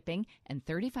free shipping and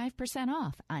 35%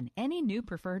 off on any new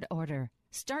preferred order.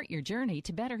 Start your journey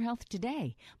to better health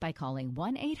today by calling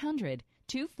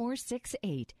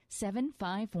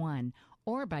 1-800-2468-751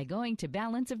 or by going to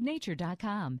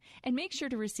balanceofnature.com, and make sure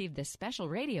to receive this special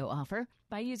radio offer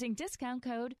by using discount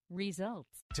code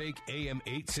RESULTS. Take AM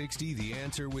 860 The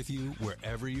Answer with you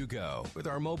wherever you go with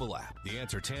our mobile app,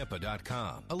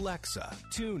 theanswertampa.com, Alexa,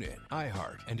 TuneIn,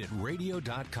 iHeart, and at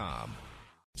radio.com.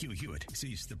 Hugh Hewitt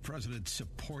sees the president's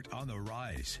support on the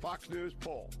rise. Fox News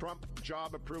poll. Trump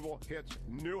job approval hits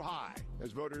new high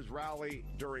as voters rally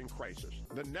during crisis.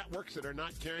 The networks that are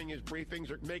not carrying his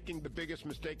briefings are making the biggest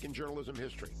mistake in journalism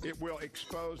history. It will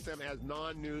expose them as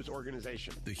non-news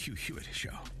organization. The Hugh Hewitt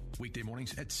Show. Weekday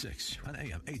mornings at 6 on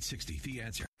AM 860. The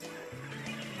Answer.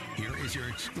 Here is your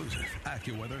exclusive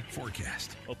AccuWeather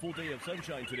forecast. A full day of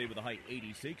sunshine today with a high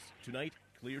 86. Tonight,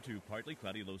 clear to partly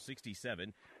cloudy, low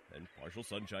 67. And partial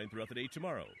sunshine throughout the day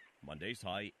tomorrow. Monday's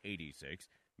high 86.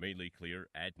 Mainly clear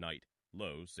at night,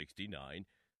 low 69.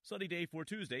 Sunny day for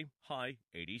Tuesday, high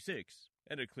 86.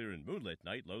 And a clear and moonlit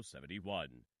night, low 71.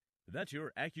 That's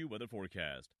your AccuWeather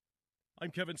forecast.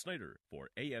 I'm Kevin Snyder for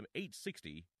AM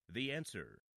 860, The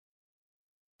Answer.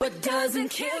 What doesn't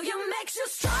kill you makes you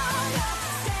stronger.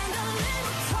 Stand a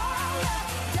little taller.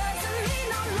 Doesn't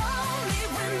mean I'm lonely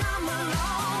when I'm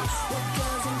alone. What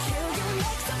doesn't kill you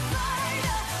makes a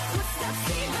fighter. Footsteps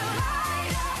even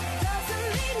lighter. Doesn't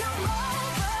mean I'm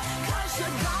over, 'cause you're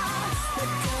gone. What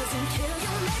doesn't kill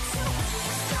you makes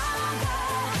you stronger.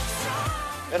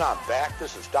 And I'm back.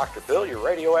 This is Dr. Bill, your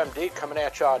radio MD, coming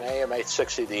at you on AM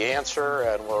 860 The Answer,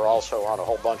 and we're also on a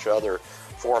whole bunch of other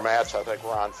formats. I think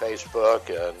we're on Facebook,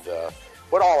 and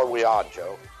what all are we on,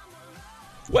 Joe?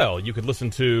 Well, you could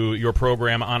listen to your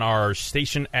program on our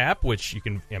station app, which you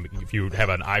can, if you have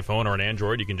an iPhone or an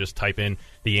Android, you can just type in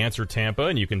The Answer Tampa,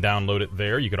 and you can download it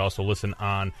there. You could also listen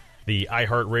on the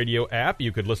iHeartRadio app.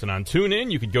 You could listen on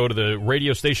TuneIn. You could go to the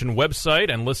radio station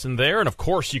website and listen there. And, of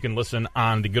course, you can listen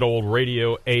on the good old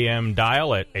radio AM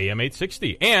dial at AM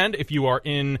 860. And if you are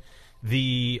in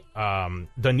the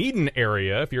Dunedin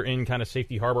area, if you're in kind of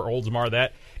Safety Harbor, Oldsmar,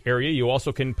 that area, you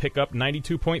also can pick up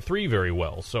 92.3 very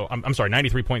well. So, I'm sorry,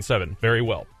 93.7 very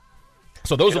well.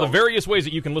 So those are the various ways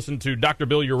that you can listen to Dr.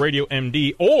 Bill, your radio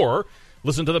MD, or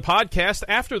listen to the podcast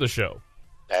after the show.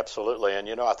 Absolutely. And,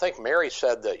 I think Mary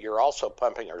said that you're also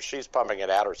pumping, or she's pumping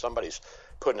it out, or somebody's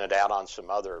putting it out on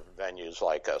some other venues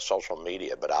like social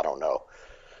media, but I don't know,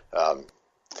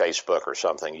 Facebook or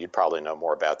something. You'd probably know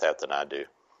more about that than I do.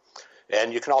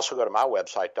 And you can also go to my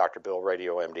website,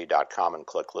 drbillradiomd.com, and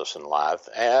click Listen Live.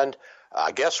 And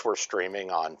I guess we're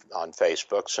streaming on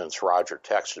Facebook, since Roger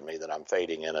texted me that I'm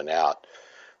fading in and out.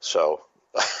 So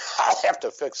I'll have to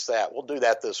fix that. We'll do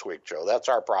that this week, Joe. That's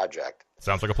our project.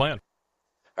 Sounds like a plan.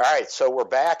 All right, so we're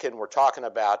back, and we're talking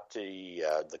about the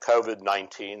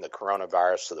COVID-19, the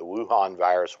coronavirus, or the Wuhan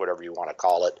virus, whatever you want to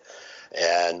call it.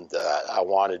 And I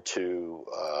wanted to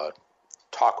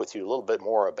talk with you a little bit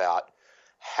more about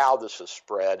how this is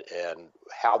spread and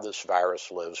how this virus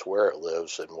lives, where it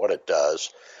lives, and what it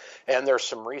does. And there's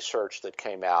some research that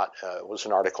came out. It was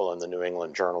an article in the New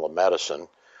England Journal of Medicine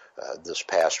this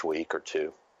past week or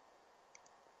two.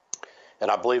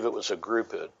 And I believe it was a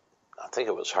group at, I think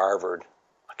it was Harvard.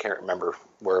 I can't remember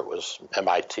where it was,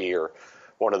 MIT or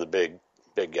one of the big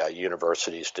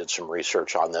universities did some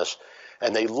research on this.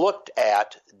 And they looked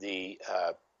at the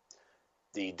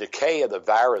decay of the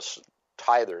virus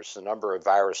titers, the number of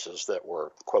viruses that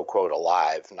were, quote, quote,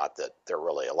 alive, not that they're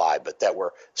really alive, but that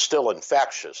were still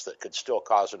infectious, that could still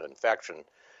cause an infection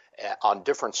on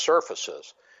different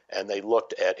surfaces. And they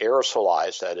looked at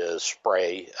aerosolized, that is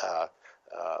spray.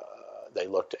 They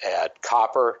looked at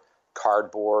copper,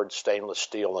 cardboard, stainless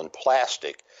steel, and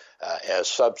plastic as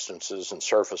substances and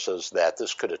surfaces that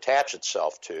this could attach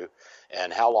itself to,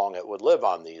 and how long it would live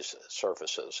on these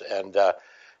surfaces. And,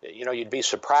 you'd be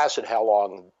surprised at how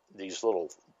long these little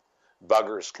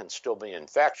buggers can still be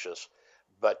infectious,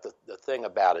 but the thing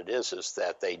about it is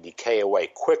that they decay away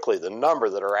quickly. The number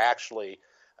that are actually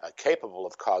capable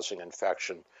of causing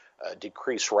infection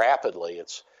decrease rapidly.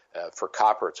 It's for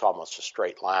copper, it's almost a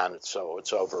straight line, so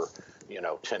it's over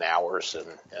 10 hours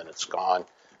and it's gone.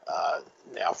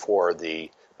 Now for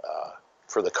the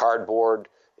cardboard,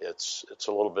 it's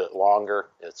a little bit longer.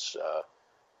 It's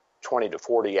 20 to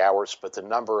 40 hours, but the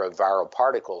number of viral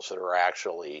particles that are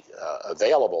actually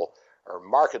available are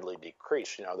markedly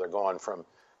decreased. They're going from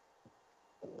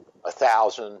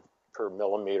 1,000 per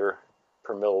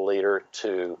milliliter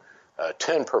to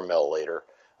 10 per milliliter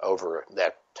over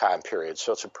that time period.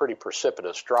 So it's a pretty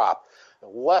precipitous drop.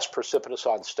 Less precipitous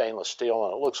on stainless steel,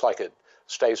 and it looks like it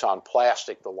stays on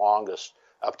plastic the longest,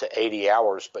 up to 80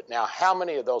 hours. But now, how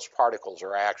many of those particles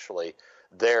are actually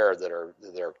there that are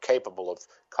capable of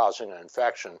causing an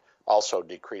infection also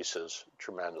decreases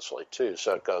tremendously too.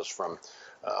 So it goes from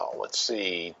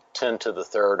 10 to the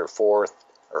third or fourth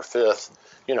or fifth,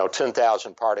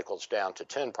 10,000 particles down to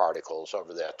 10 particles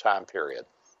over that time period.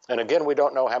 And again, we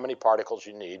don't know how many particles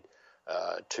you need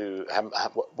to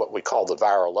what we call the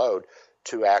viral load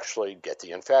to actually get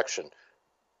the infection.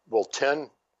 Will 10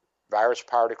 virus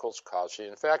particles cause the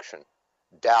infection?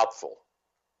 Doubtful.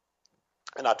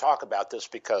 And I talk about this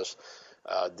because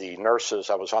the nurses,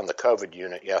 I was on the COVID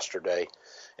unit yesterday,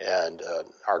 and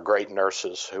our great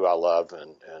nurses who I love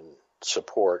and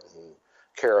support and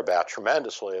care about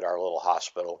tremendously at our little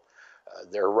hospital,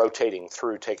 they're rotating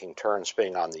through, taking turns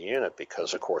being on the unit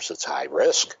because, of course, it's high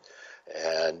risk.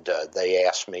 And they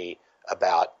asked me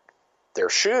about their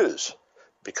shoes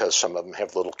because some of them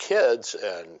have little kids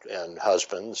and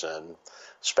husbands and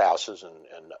spouses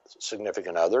and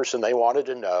significant others, and they wanted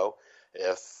to know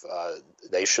if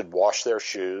they should wash their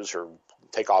shoes or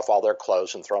take off all their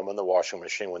clothes and throw them in the washing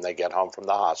machine when they get home from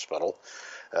the hospital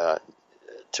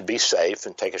to be safe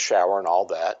and take a shower and all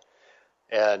that.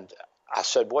 And I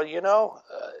said, well,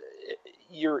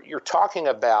 you're talking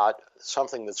about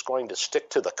something that's going to stick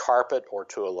to the carpet or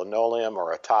to a linoleum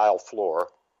or a tile floor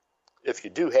if you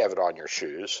do have it on your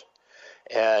shoes,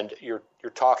 and you're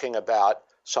talking about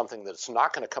something that's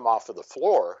not going to come off of the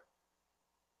floor.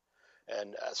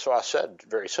 And so I said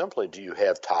very simply, do you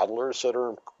have toddlers that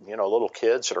are, little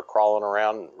kids that are crawling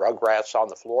around, rugrats on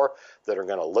the floor that are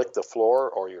going to lick the floor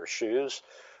or your shoes?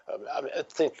 I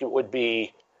think it would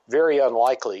be very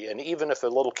unlikely. And even if a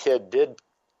little kid did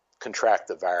contract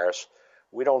the virus,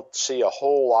 we don't see a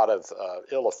whole lot of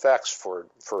ill effects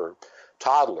for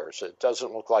toddlers. It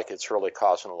doesn't look like it's really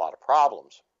causing a lot of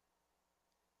problems.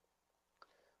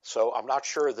 So I'm not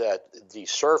sure that the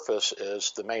surface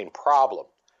is the main problem.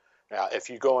 Now, if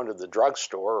you go into the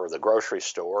drugstore or the grocery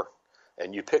store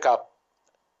and you pick up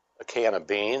a can of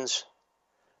beans,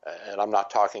 and I'm not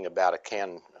talking about a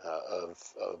can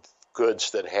of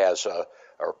goods that has a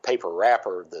paper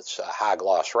wrapper that's a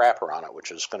high-gloss wrapper on it,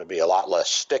 which is going to be a lot less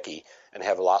sticky and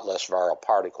have a lot less viral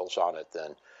particles on it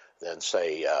than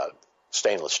say,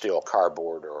 stainless steel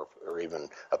cardboard or even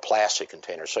a plastic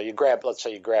container. So let's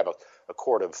say you grab a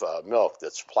quart of milk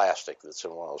that's plastic, that's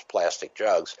in one of those plastic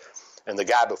jugs, and the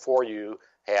guy before you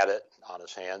had it on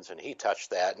his hands and he touched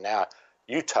that, and now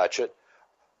you touch it.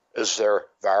 Is there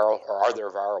viral, or are there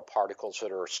viral particles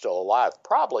that are still alive?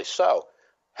 Probably so.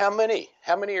 How many?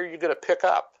 How many are you going to pick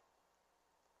up?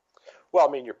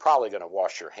 Well, you're probably going to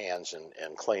wash your hands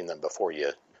and clean them before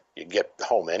you get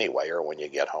home anyway, or when you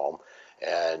get home.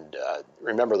 And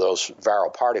remember, those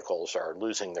viral particles are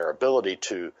losing their ability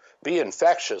to be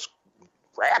infectious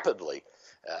rapidly.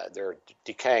 They're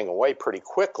decaying away pretty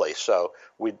quickly. So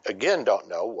we, again, don't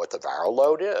know what the viral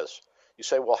load is. You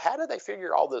say, well, how do they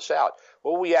figure all this out?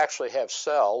 Well, we actually have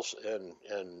cells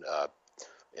in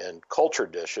culture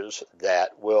dishes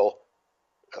that will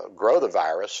grow the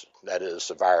virus. That is,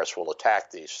 the virus will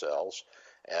attack these cells,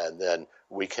 and then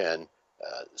we can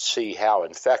see how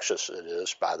infectious it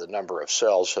is by the number of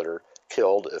cells that are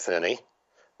killed, if any,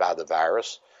 by the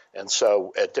virus. And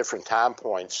so at different time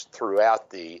points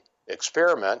throughout the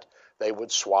experiment, they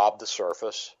would swab the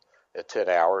surface at 10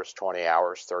 hours, 20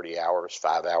 hours, 30 hours,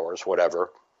 5 hours, whatever,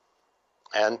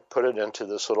 and put it into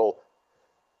this little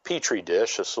petri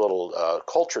dish, this little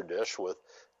culture dish with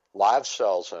live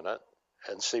cells in it,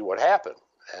 and see what happened.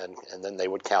 And then they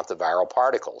would count the viral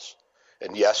particles.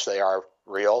 And yes, they are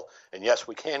real, and yes,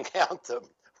 we can count them.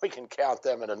 We can count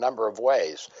them in a number of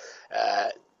ways.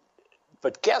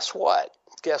 But guess what?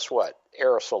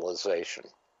 Aerosolization.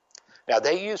 Now,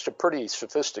 they used a pretty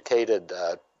sophisticated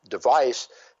device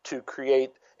to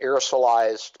create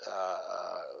aerosolized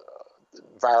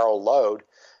viral load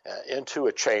into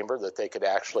a chamber that they could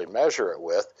actually measure it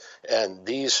with. And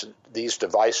these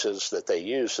devices that they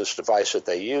use, this device that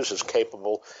they use is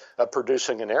capable of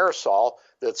producing an aerosol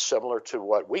that's similar to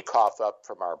what we cough up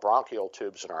from our bronchial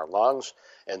tubes in our lungs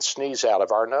and sneeze out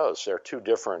of our nose. They're two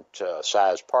different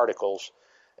size particles,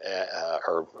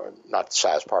 or not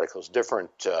size particles,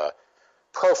 different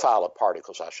profile of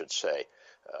particles, I should say.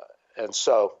 And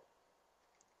so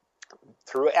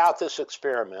throughout this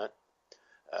experiment,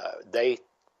 they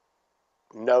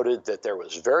noted that there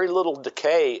was very little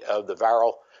decay of the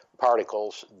viral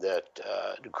particles that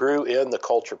grew in the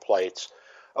culture plates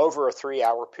over a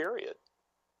 3-hour period.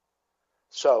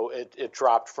 So it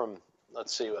dropped from,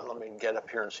 let's see, let me get up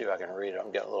here and see if I can read it.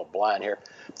 I'm getting a little blind here.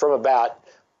 From about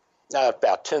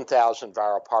 10,000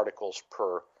 viral particles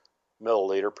per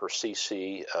milliliter per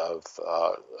cc of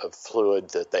fluid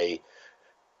that they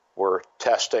were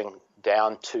testing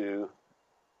down to,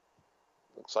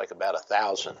 looks like about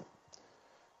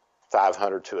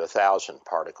 500 to 1,000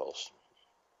 particles.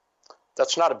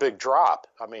 That's not a big drop.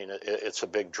 It's a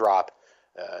big drop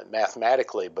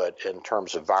mathematically, but in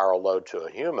terms of viral load to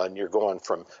a human, you're going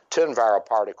from 10 viral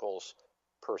particles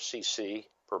per cc,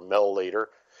 per milliliter.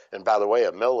 And by the way,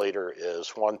 a milliliter is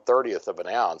 1/30th of an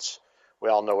ounce. We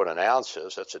all know what an ounce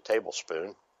is. That's a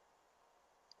tablespoon.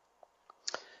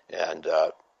 And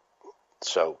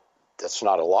so that's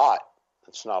not a lot.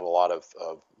 It's not a lot of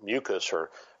mucus or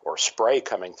spray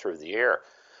coming through the air.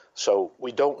 So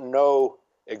we don't know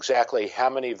exactly how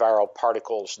many viral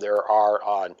particles there are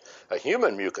on a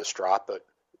human mucus drop, but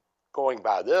going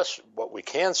by this, what we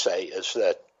can say is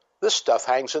that this stuff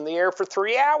hangs in the air for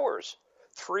 3 hours.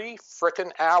 3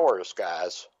 frickin' hours,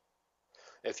 guys.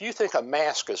 If you think a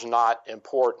mask is not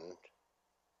important,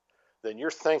 then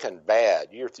you're thinking bad.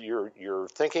 Your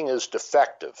thinking is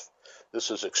defective.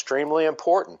 This is extremely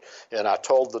important. And I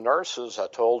told the nurses, I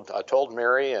told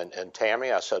Mary and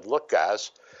Tammy, I said, look,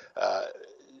 guys,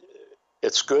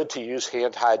 it's good to use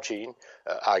hand hygiene.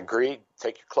 I agree,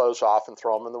 take your clothes off and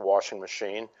throw them in the washing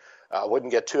machine. I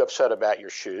wouldn't get too upset about your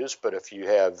shoes, but if you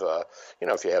have,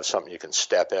 if you have something you can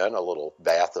step in, a little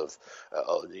bath of,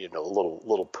 a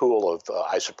little pool of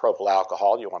isopropyl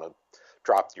alcohol, you want to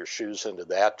drop your shoes into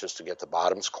that just to get the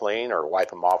bottoms clean or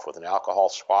wipe them off with an alcohol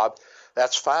swab,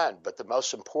 that's fine. But the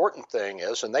most important thing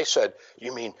is, and they said,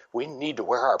 you mean we need to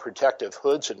wear our protective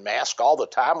hoods and masks all the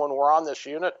time when we're on this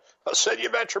unit? I said,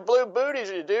 you bet your blue booties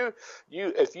you do.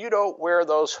 If you don't wear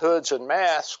those hoods and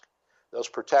masks, those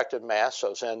protective masks,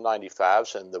 those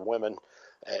N95s, and the women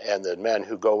and the men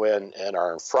who go in and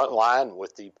are in front line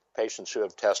with the patients who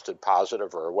have tested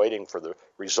positive or are waiting for the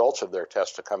results of their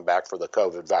test to come back for the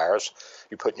COVID virus,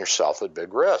 you're putting yourself at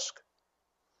big risk.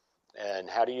 And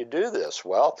how do you do this?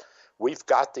 Well, we've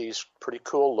got these pretty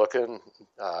cool looking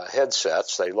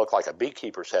headsets. They look like a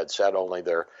beekeeper's headset, only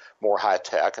they're more high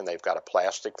tech, and they've got a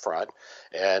plastic front,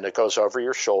 and it goes over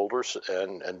your shoulders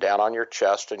and down on your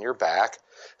chest and your back.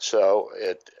 So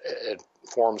it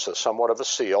forms somewhat of a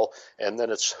seal, and then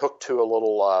it's hooked to a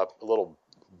little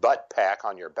butt pack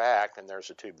on your back, and there's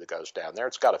a tube that goes down there.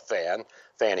 It's got a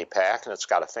fanny pack, and it's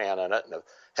got a fan in it and a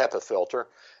HEPA filter,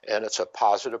 and it's a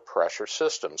positive pressure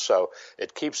system. So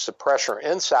it keeps the pressure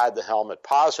inside the helmet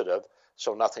positive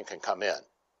so nothing can come in.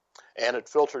 And it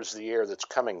filters the air that's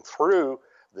coming through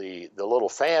the little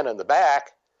fan in the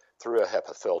back through a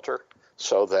HEPA filter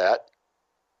so that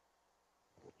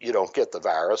you don't get the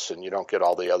virus and you don't get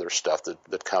all the other stuff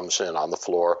that comes in on the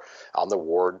floor, on the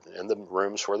ward, in the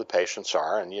rooms where the patients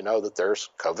are. And you know that there's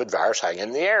COVID virus hanging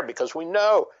in the air because we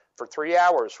know for 3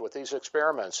 hours with these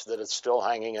experiments that it's still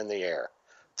hanging in the air.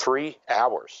 3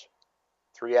 hours.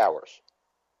 3 hours.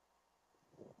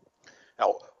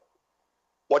 Now,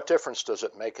 what difference does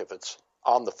it make if it's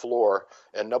on the floor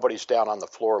and nobody's down on the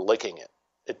floor licking it?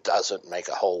 It doesn't make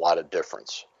a whole lot of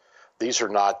difference. These are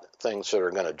not things that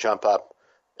are going to jump up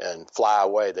and fly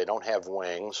away. They don't have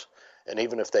wings. And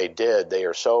even if they did, they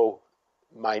are so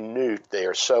minute, they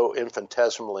are so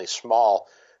infinitesimally small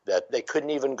that they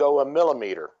couldn't even go a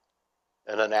millimeter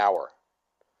in an hour.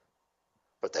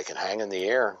 But they can hang in the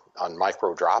air on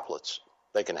micro droplets.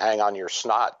 They can hang on your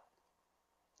snot.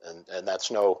 And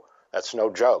that's no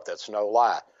joke. That's no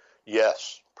lie.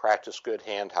 Yes, practice good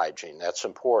hand hygiene. That's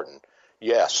important.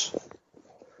 Yes,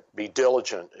 be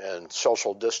diligent in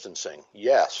social distancing.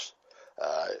 Yes.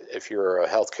 If you're a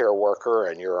healthcare worker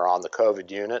and you're on the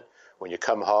COVID unit, when you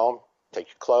come home, take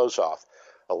your clothes off.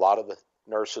 A lot of the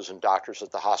nurses and doctors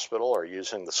at the hospital are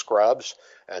using the scrubs,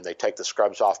 and they take the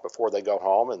scrubs off before they go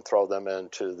home and throw them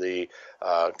into the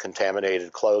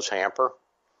contaminated clothes hamper,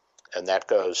 and that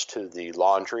goes to the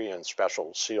laundry in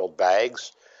special sealed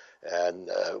bags. And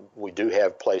we do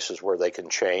have places where they can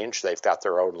change. They've got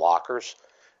their own lockers,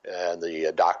 and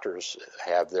the doctors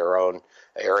have their own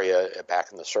area back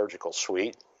in the surgical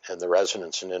suite, and the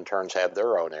residents and interns have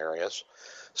their own areas.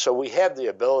 So we have the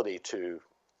ability to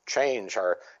change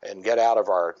and get out of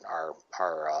our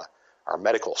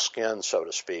medical skin, so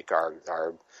to speak,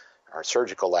 our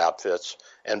surgical outfits.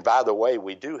 And by the way,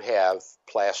 we do have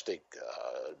plastic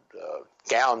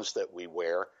gowns that we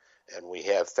wear, and we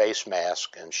have face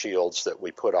masks and shields that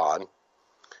we put on.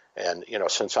 And,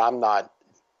 since I'm not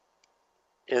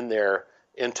in there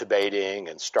intubating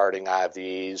and starting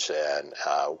IVs and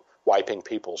wiping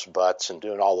people's butts and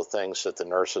doing all the things that the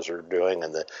nurses are doing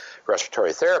and the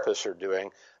respiratory therapists are doing,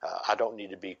 I don't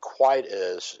need to be quite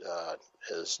as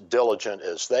diligent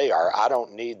as they are. I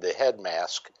don't need the head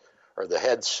mask or the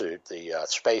head suit, the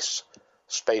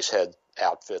space head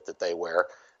outfit that they wear.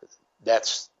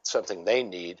 That's something they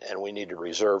need, and we need to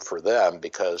reserve for them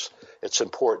because it's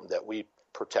important that we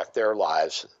protect their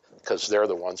lives because they're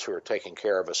the ones who are taking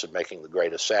care of us and making the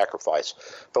greatest sacrifice.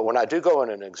 But when I do go in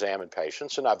and examine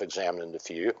patients, and I've examined a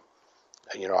few,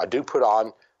 I do put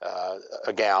on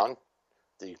a gown,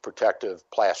 the protective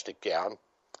plastic gown,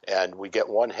 and we get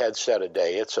one headset a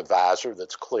day. It's a visor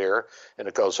that's clear, and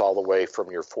it goes all the way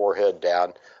from your forehead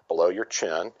down below your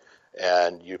chin,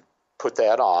 and you put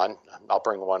that on. I'll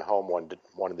bring one home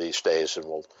one of these days, and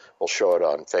we'll show it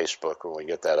on Facebook when we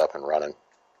get that up and running.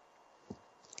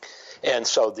 And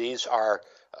so these are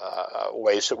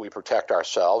ways that we protect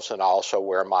ourselves, and I also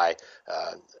wear my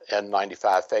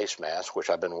N95 face mask, which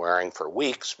I've been wearing for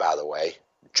weeks, by the way.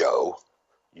 Joe,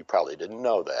 you probably didn't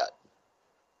know that,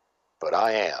 but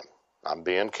I am. I'm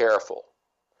being careful.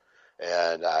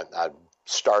 And I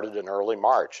started in early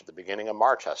March. At the beginning of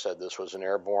March, I said this was an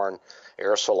airborne,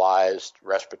 aerosolized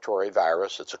respiratory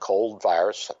virus. It's a cold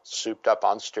virus souped up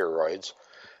on steroids.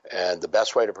 And the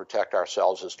best way to protect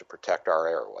ourselves is to protect our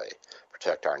airway,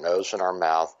 protect our nose and our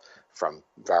mouth from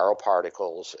viral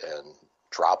particles and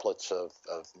droplets of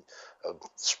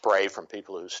spray from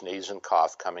people who sneeze and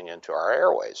cough coming into our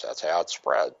airways. That's how it's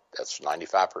spread. That's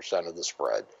 95% of the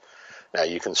spread. Now,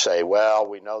 you can say, well,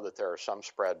 we know that there are some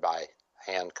spread by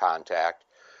hand contact,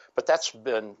 but that's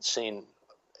been seen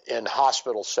in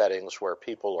hospital settings where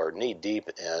people are knee deep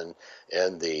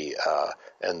in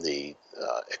the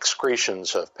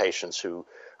excretions of patients who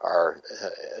are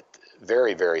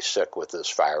very, very sick with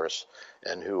this virus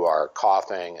and who are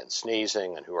coughing and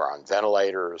sneezing and who are on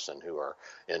ventilators and who are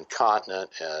incontinent,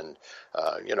 and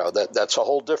that's a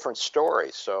whole different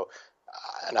story. So,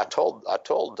 and I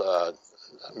told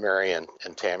Mary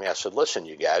and Tammy, I said, listen,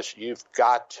 you guys, you've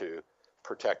got to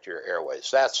protect your airways.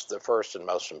 That's the first and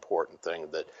most important thing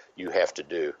that you have to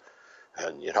do.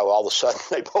 And, all of a sudden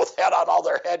they both had on all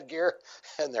their headgear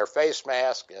and their face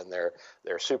mask and their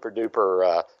super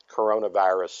duper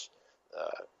coronavirus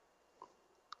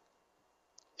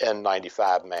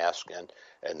N95 mask.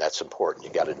 And that's important.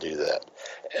 You got to do that.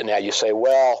 And now you say,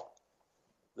 well,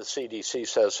 the CDC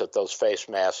says that those face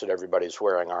masks that everybody's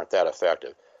wearing aren't that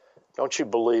effective. Don't you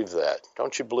believe that?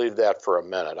 Don't you believe that for a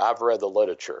minute? I've read the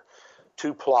literature.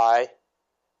 2-ply,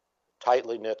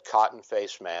 tightly knit cotton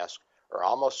face masks are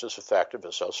almost as effective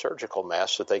as those surgical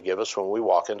masks that they give us when we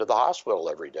walk into the hospital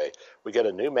every day. We get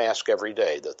a new mask every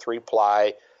day. The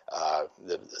 3-ply,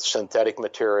 the synthetic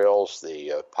materials,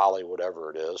 the poly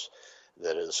whatever it is,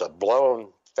 that is a blown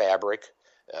fabric.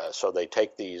 So they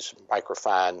take these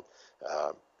microfine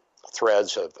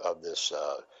threads of this,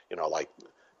 like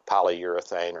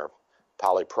polyurethane or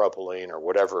polypropylene or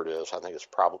whatever it is. I think it's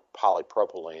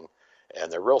polypropylene. And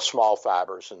they're real small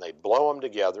fibers, and they blow them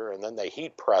together, and then they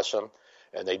heat press them,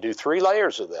 and they do 3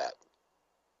 layers of that.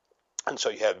 And so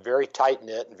you have very tight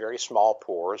knit and very small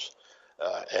pores,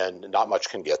 and not much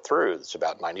can get through. It's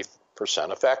about 90%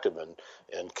 effective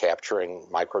in capturing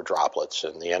micro droplets,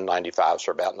 and the N95s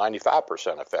are about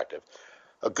 95% effective.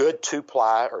 A good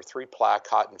 2-ply or 3-ply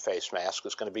cotton face mask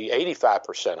is going to be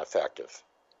 85% effective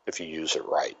if you use it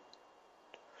right.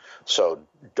 So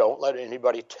don't let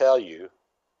anybody tell you.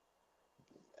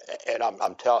 And I'm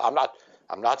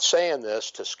not saying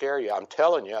this to scare you. I'm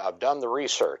telling you, I've done the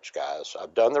research, guys.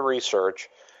 I've done the research,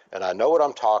 and I know what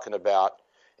I'm talking about.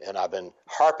 And I've been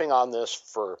harping on this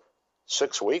for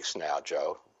 6 weeks now,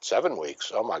 Joe. 7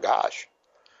 weeks. Oh my gosh!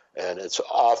 And it's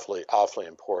awfully, awfully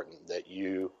important that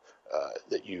you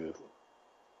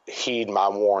heed my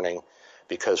warning,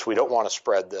 because we don't want to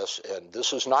spread this. And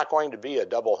this is not going to be a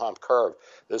double hump curve.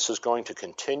 This is going to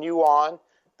continue on,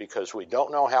 because we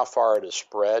don't know how far it is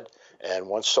spread. And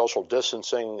once social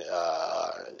distancing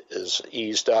is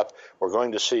eased up, we're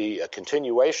going to see a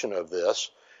continuation of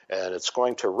this, and it's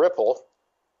going to ripple.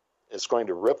 It's going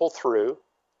to ripple through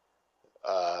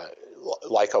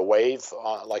like a wave,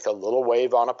 like a little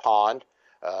wave on a pond,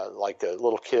 like a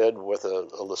little kid with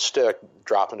a stick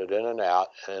dropping it in and out,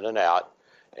 in and out.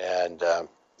 And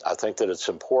I think that it's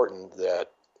important that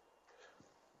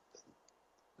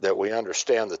we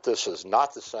understand that this is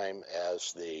not the same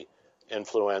as the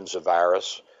influenza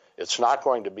virus. It's not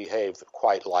going to behave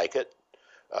quite like it.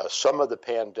 Some of the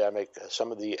pandemic,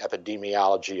 some of the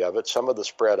epidemiology of it, some of the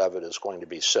spread of it is going to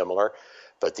be similar,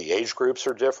 but the age groups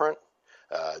are different.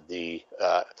 The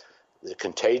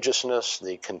contagiousness,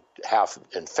 how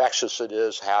infectious it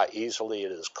is, how easily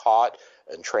it is caught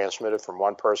and transmitted from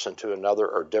one person to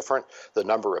another are different. The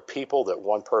number of people that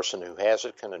one person who has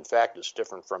it can infect is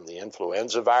different from the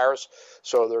influenza virus.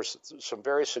 So there's some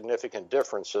very significant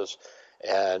differences.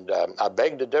 And I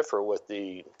beg to differ with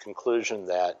the conclusion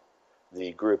that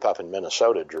the group up in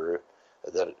Minnesota drew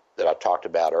that I talked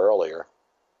about earlier.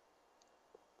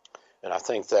 And I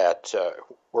think that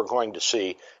we're going to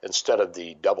see, instead of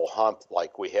the double hump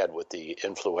like we had with the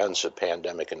influenza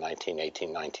pandemic in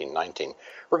 1918, 1919,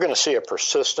 we're going to see a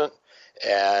persistent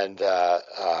and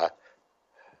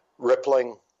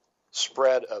rippling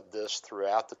spread of this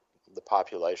throughout the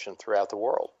population, throughout the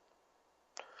world.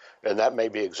 And that may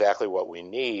be exactly what we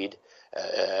need,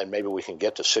 and maybe we can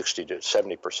get to 60 to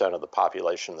 70% of the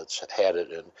population that's had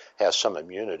it and has some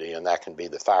immunity, and that can be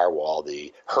the firewall,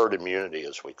 the herd immunity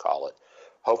as we call it.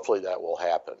 Hopefully that will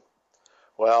happen.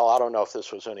 Well, I don't know if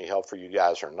this was any help for you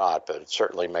guys or not, but it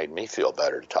certainly made me feel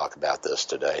better to talk about this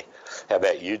today. How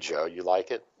about you, Joe? You like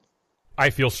it?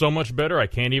 I feel so much better, I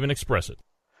can't even express it.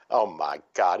 Oh, my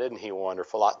God, isn't he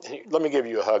wonderful? Let me give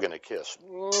you a hug and a kiss.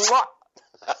 Mwah!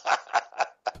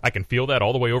 I can feel that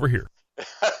all the way over here.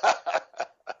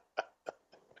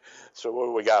 So what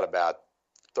do we got, about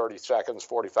 30 seconds,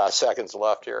 45 seconds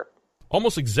left here?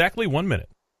 Almost exactly 1 minute.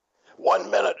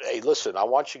 1 minute. Hey, listen, I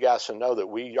want you guys to know that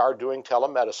we are doing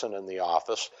telemedicine in the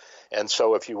office. And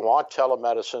so if you want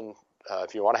telemedicine,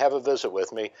 if you want to have a visit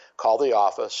with me, call the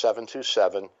office,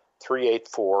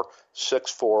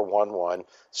 727-384-6411,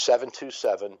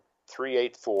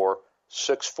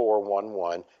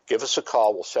 727-384-6411. Give us a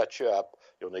call. We'll set you up.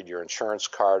 You'll need your insurance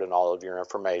card and all of your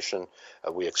information.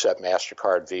 We accept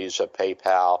MasterCard, Visa,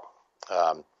 PayPal.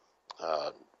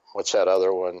 What's that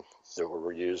other one that we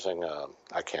were using?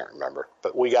 I can't remember.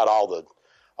 But we got all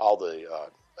the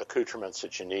accoutrements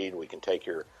that you need. We can take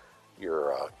your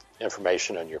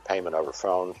information and your payment over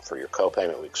phone for your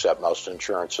copayment. We accept most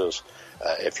insurances.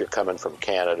 If you're coming from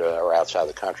Canada or outside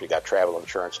the country, you got travel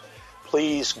insurance.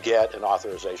 Please get an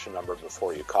authorization number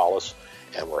before you call us,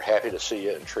 and we're happy to see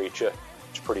you and treat you.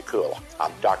 It's pretty cool.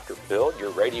 I'm Dr. Bill,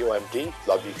 your Radio MD.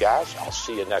 Love you guys. I'll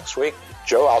see you next week.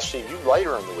 Joe, I'll see you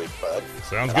later in the week, bud.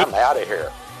 Sounds good. I'm out of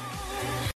here.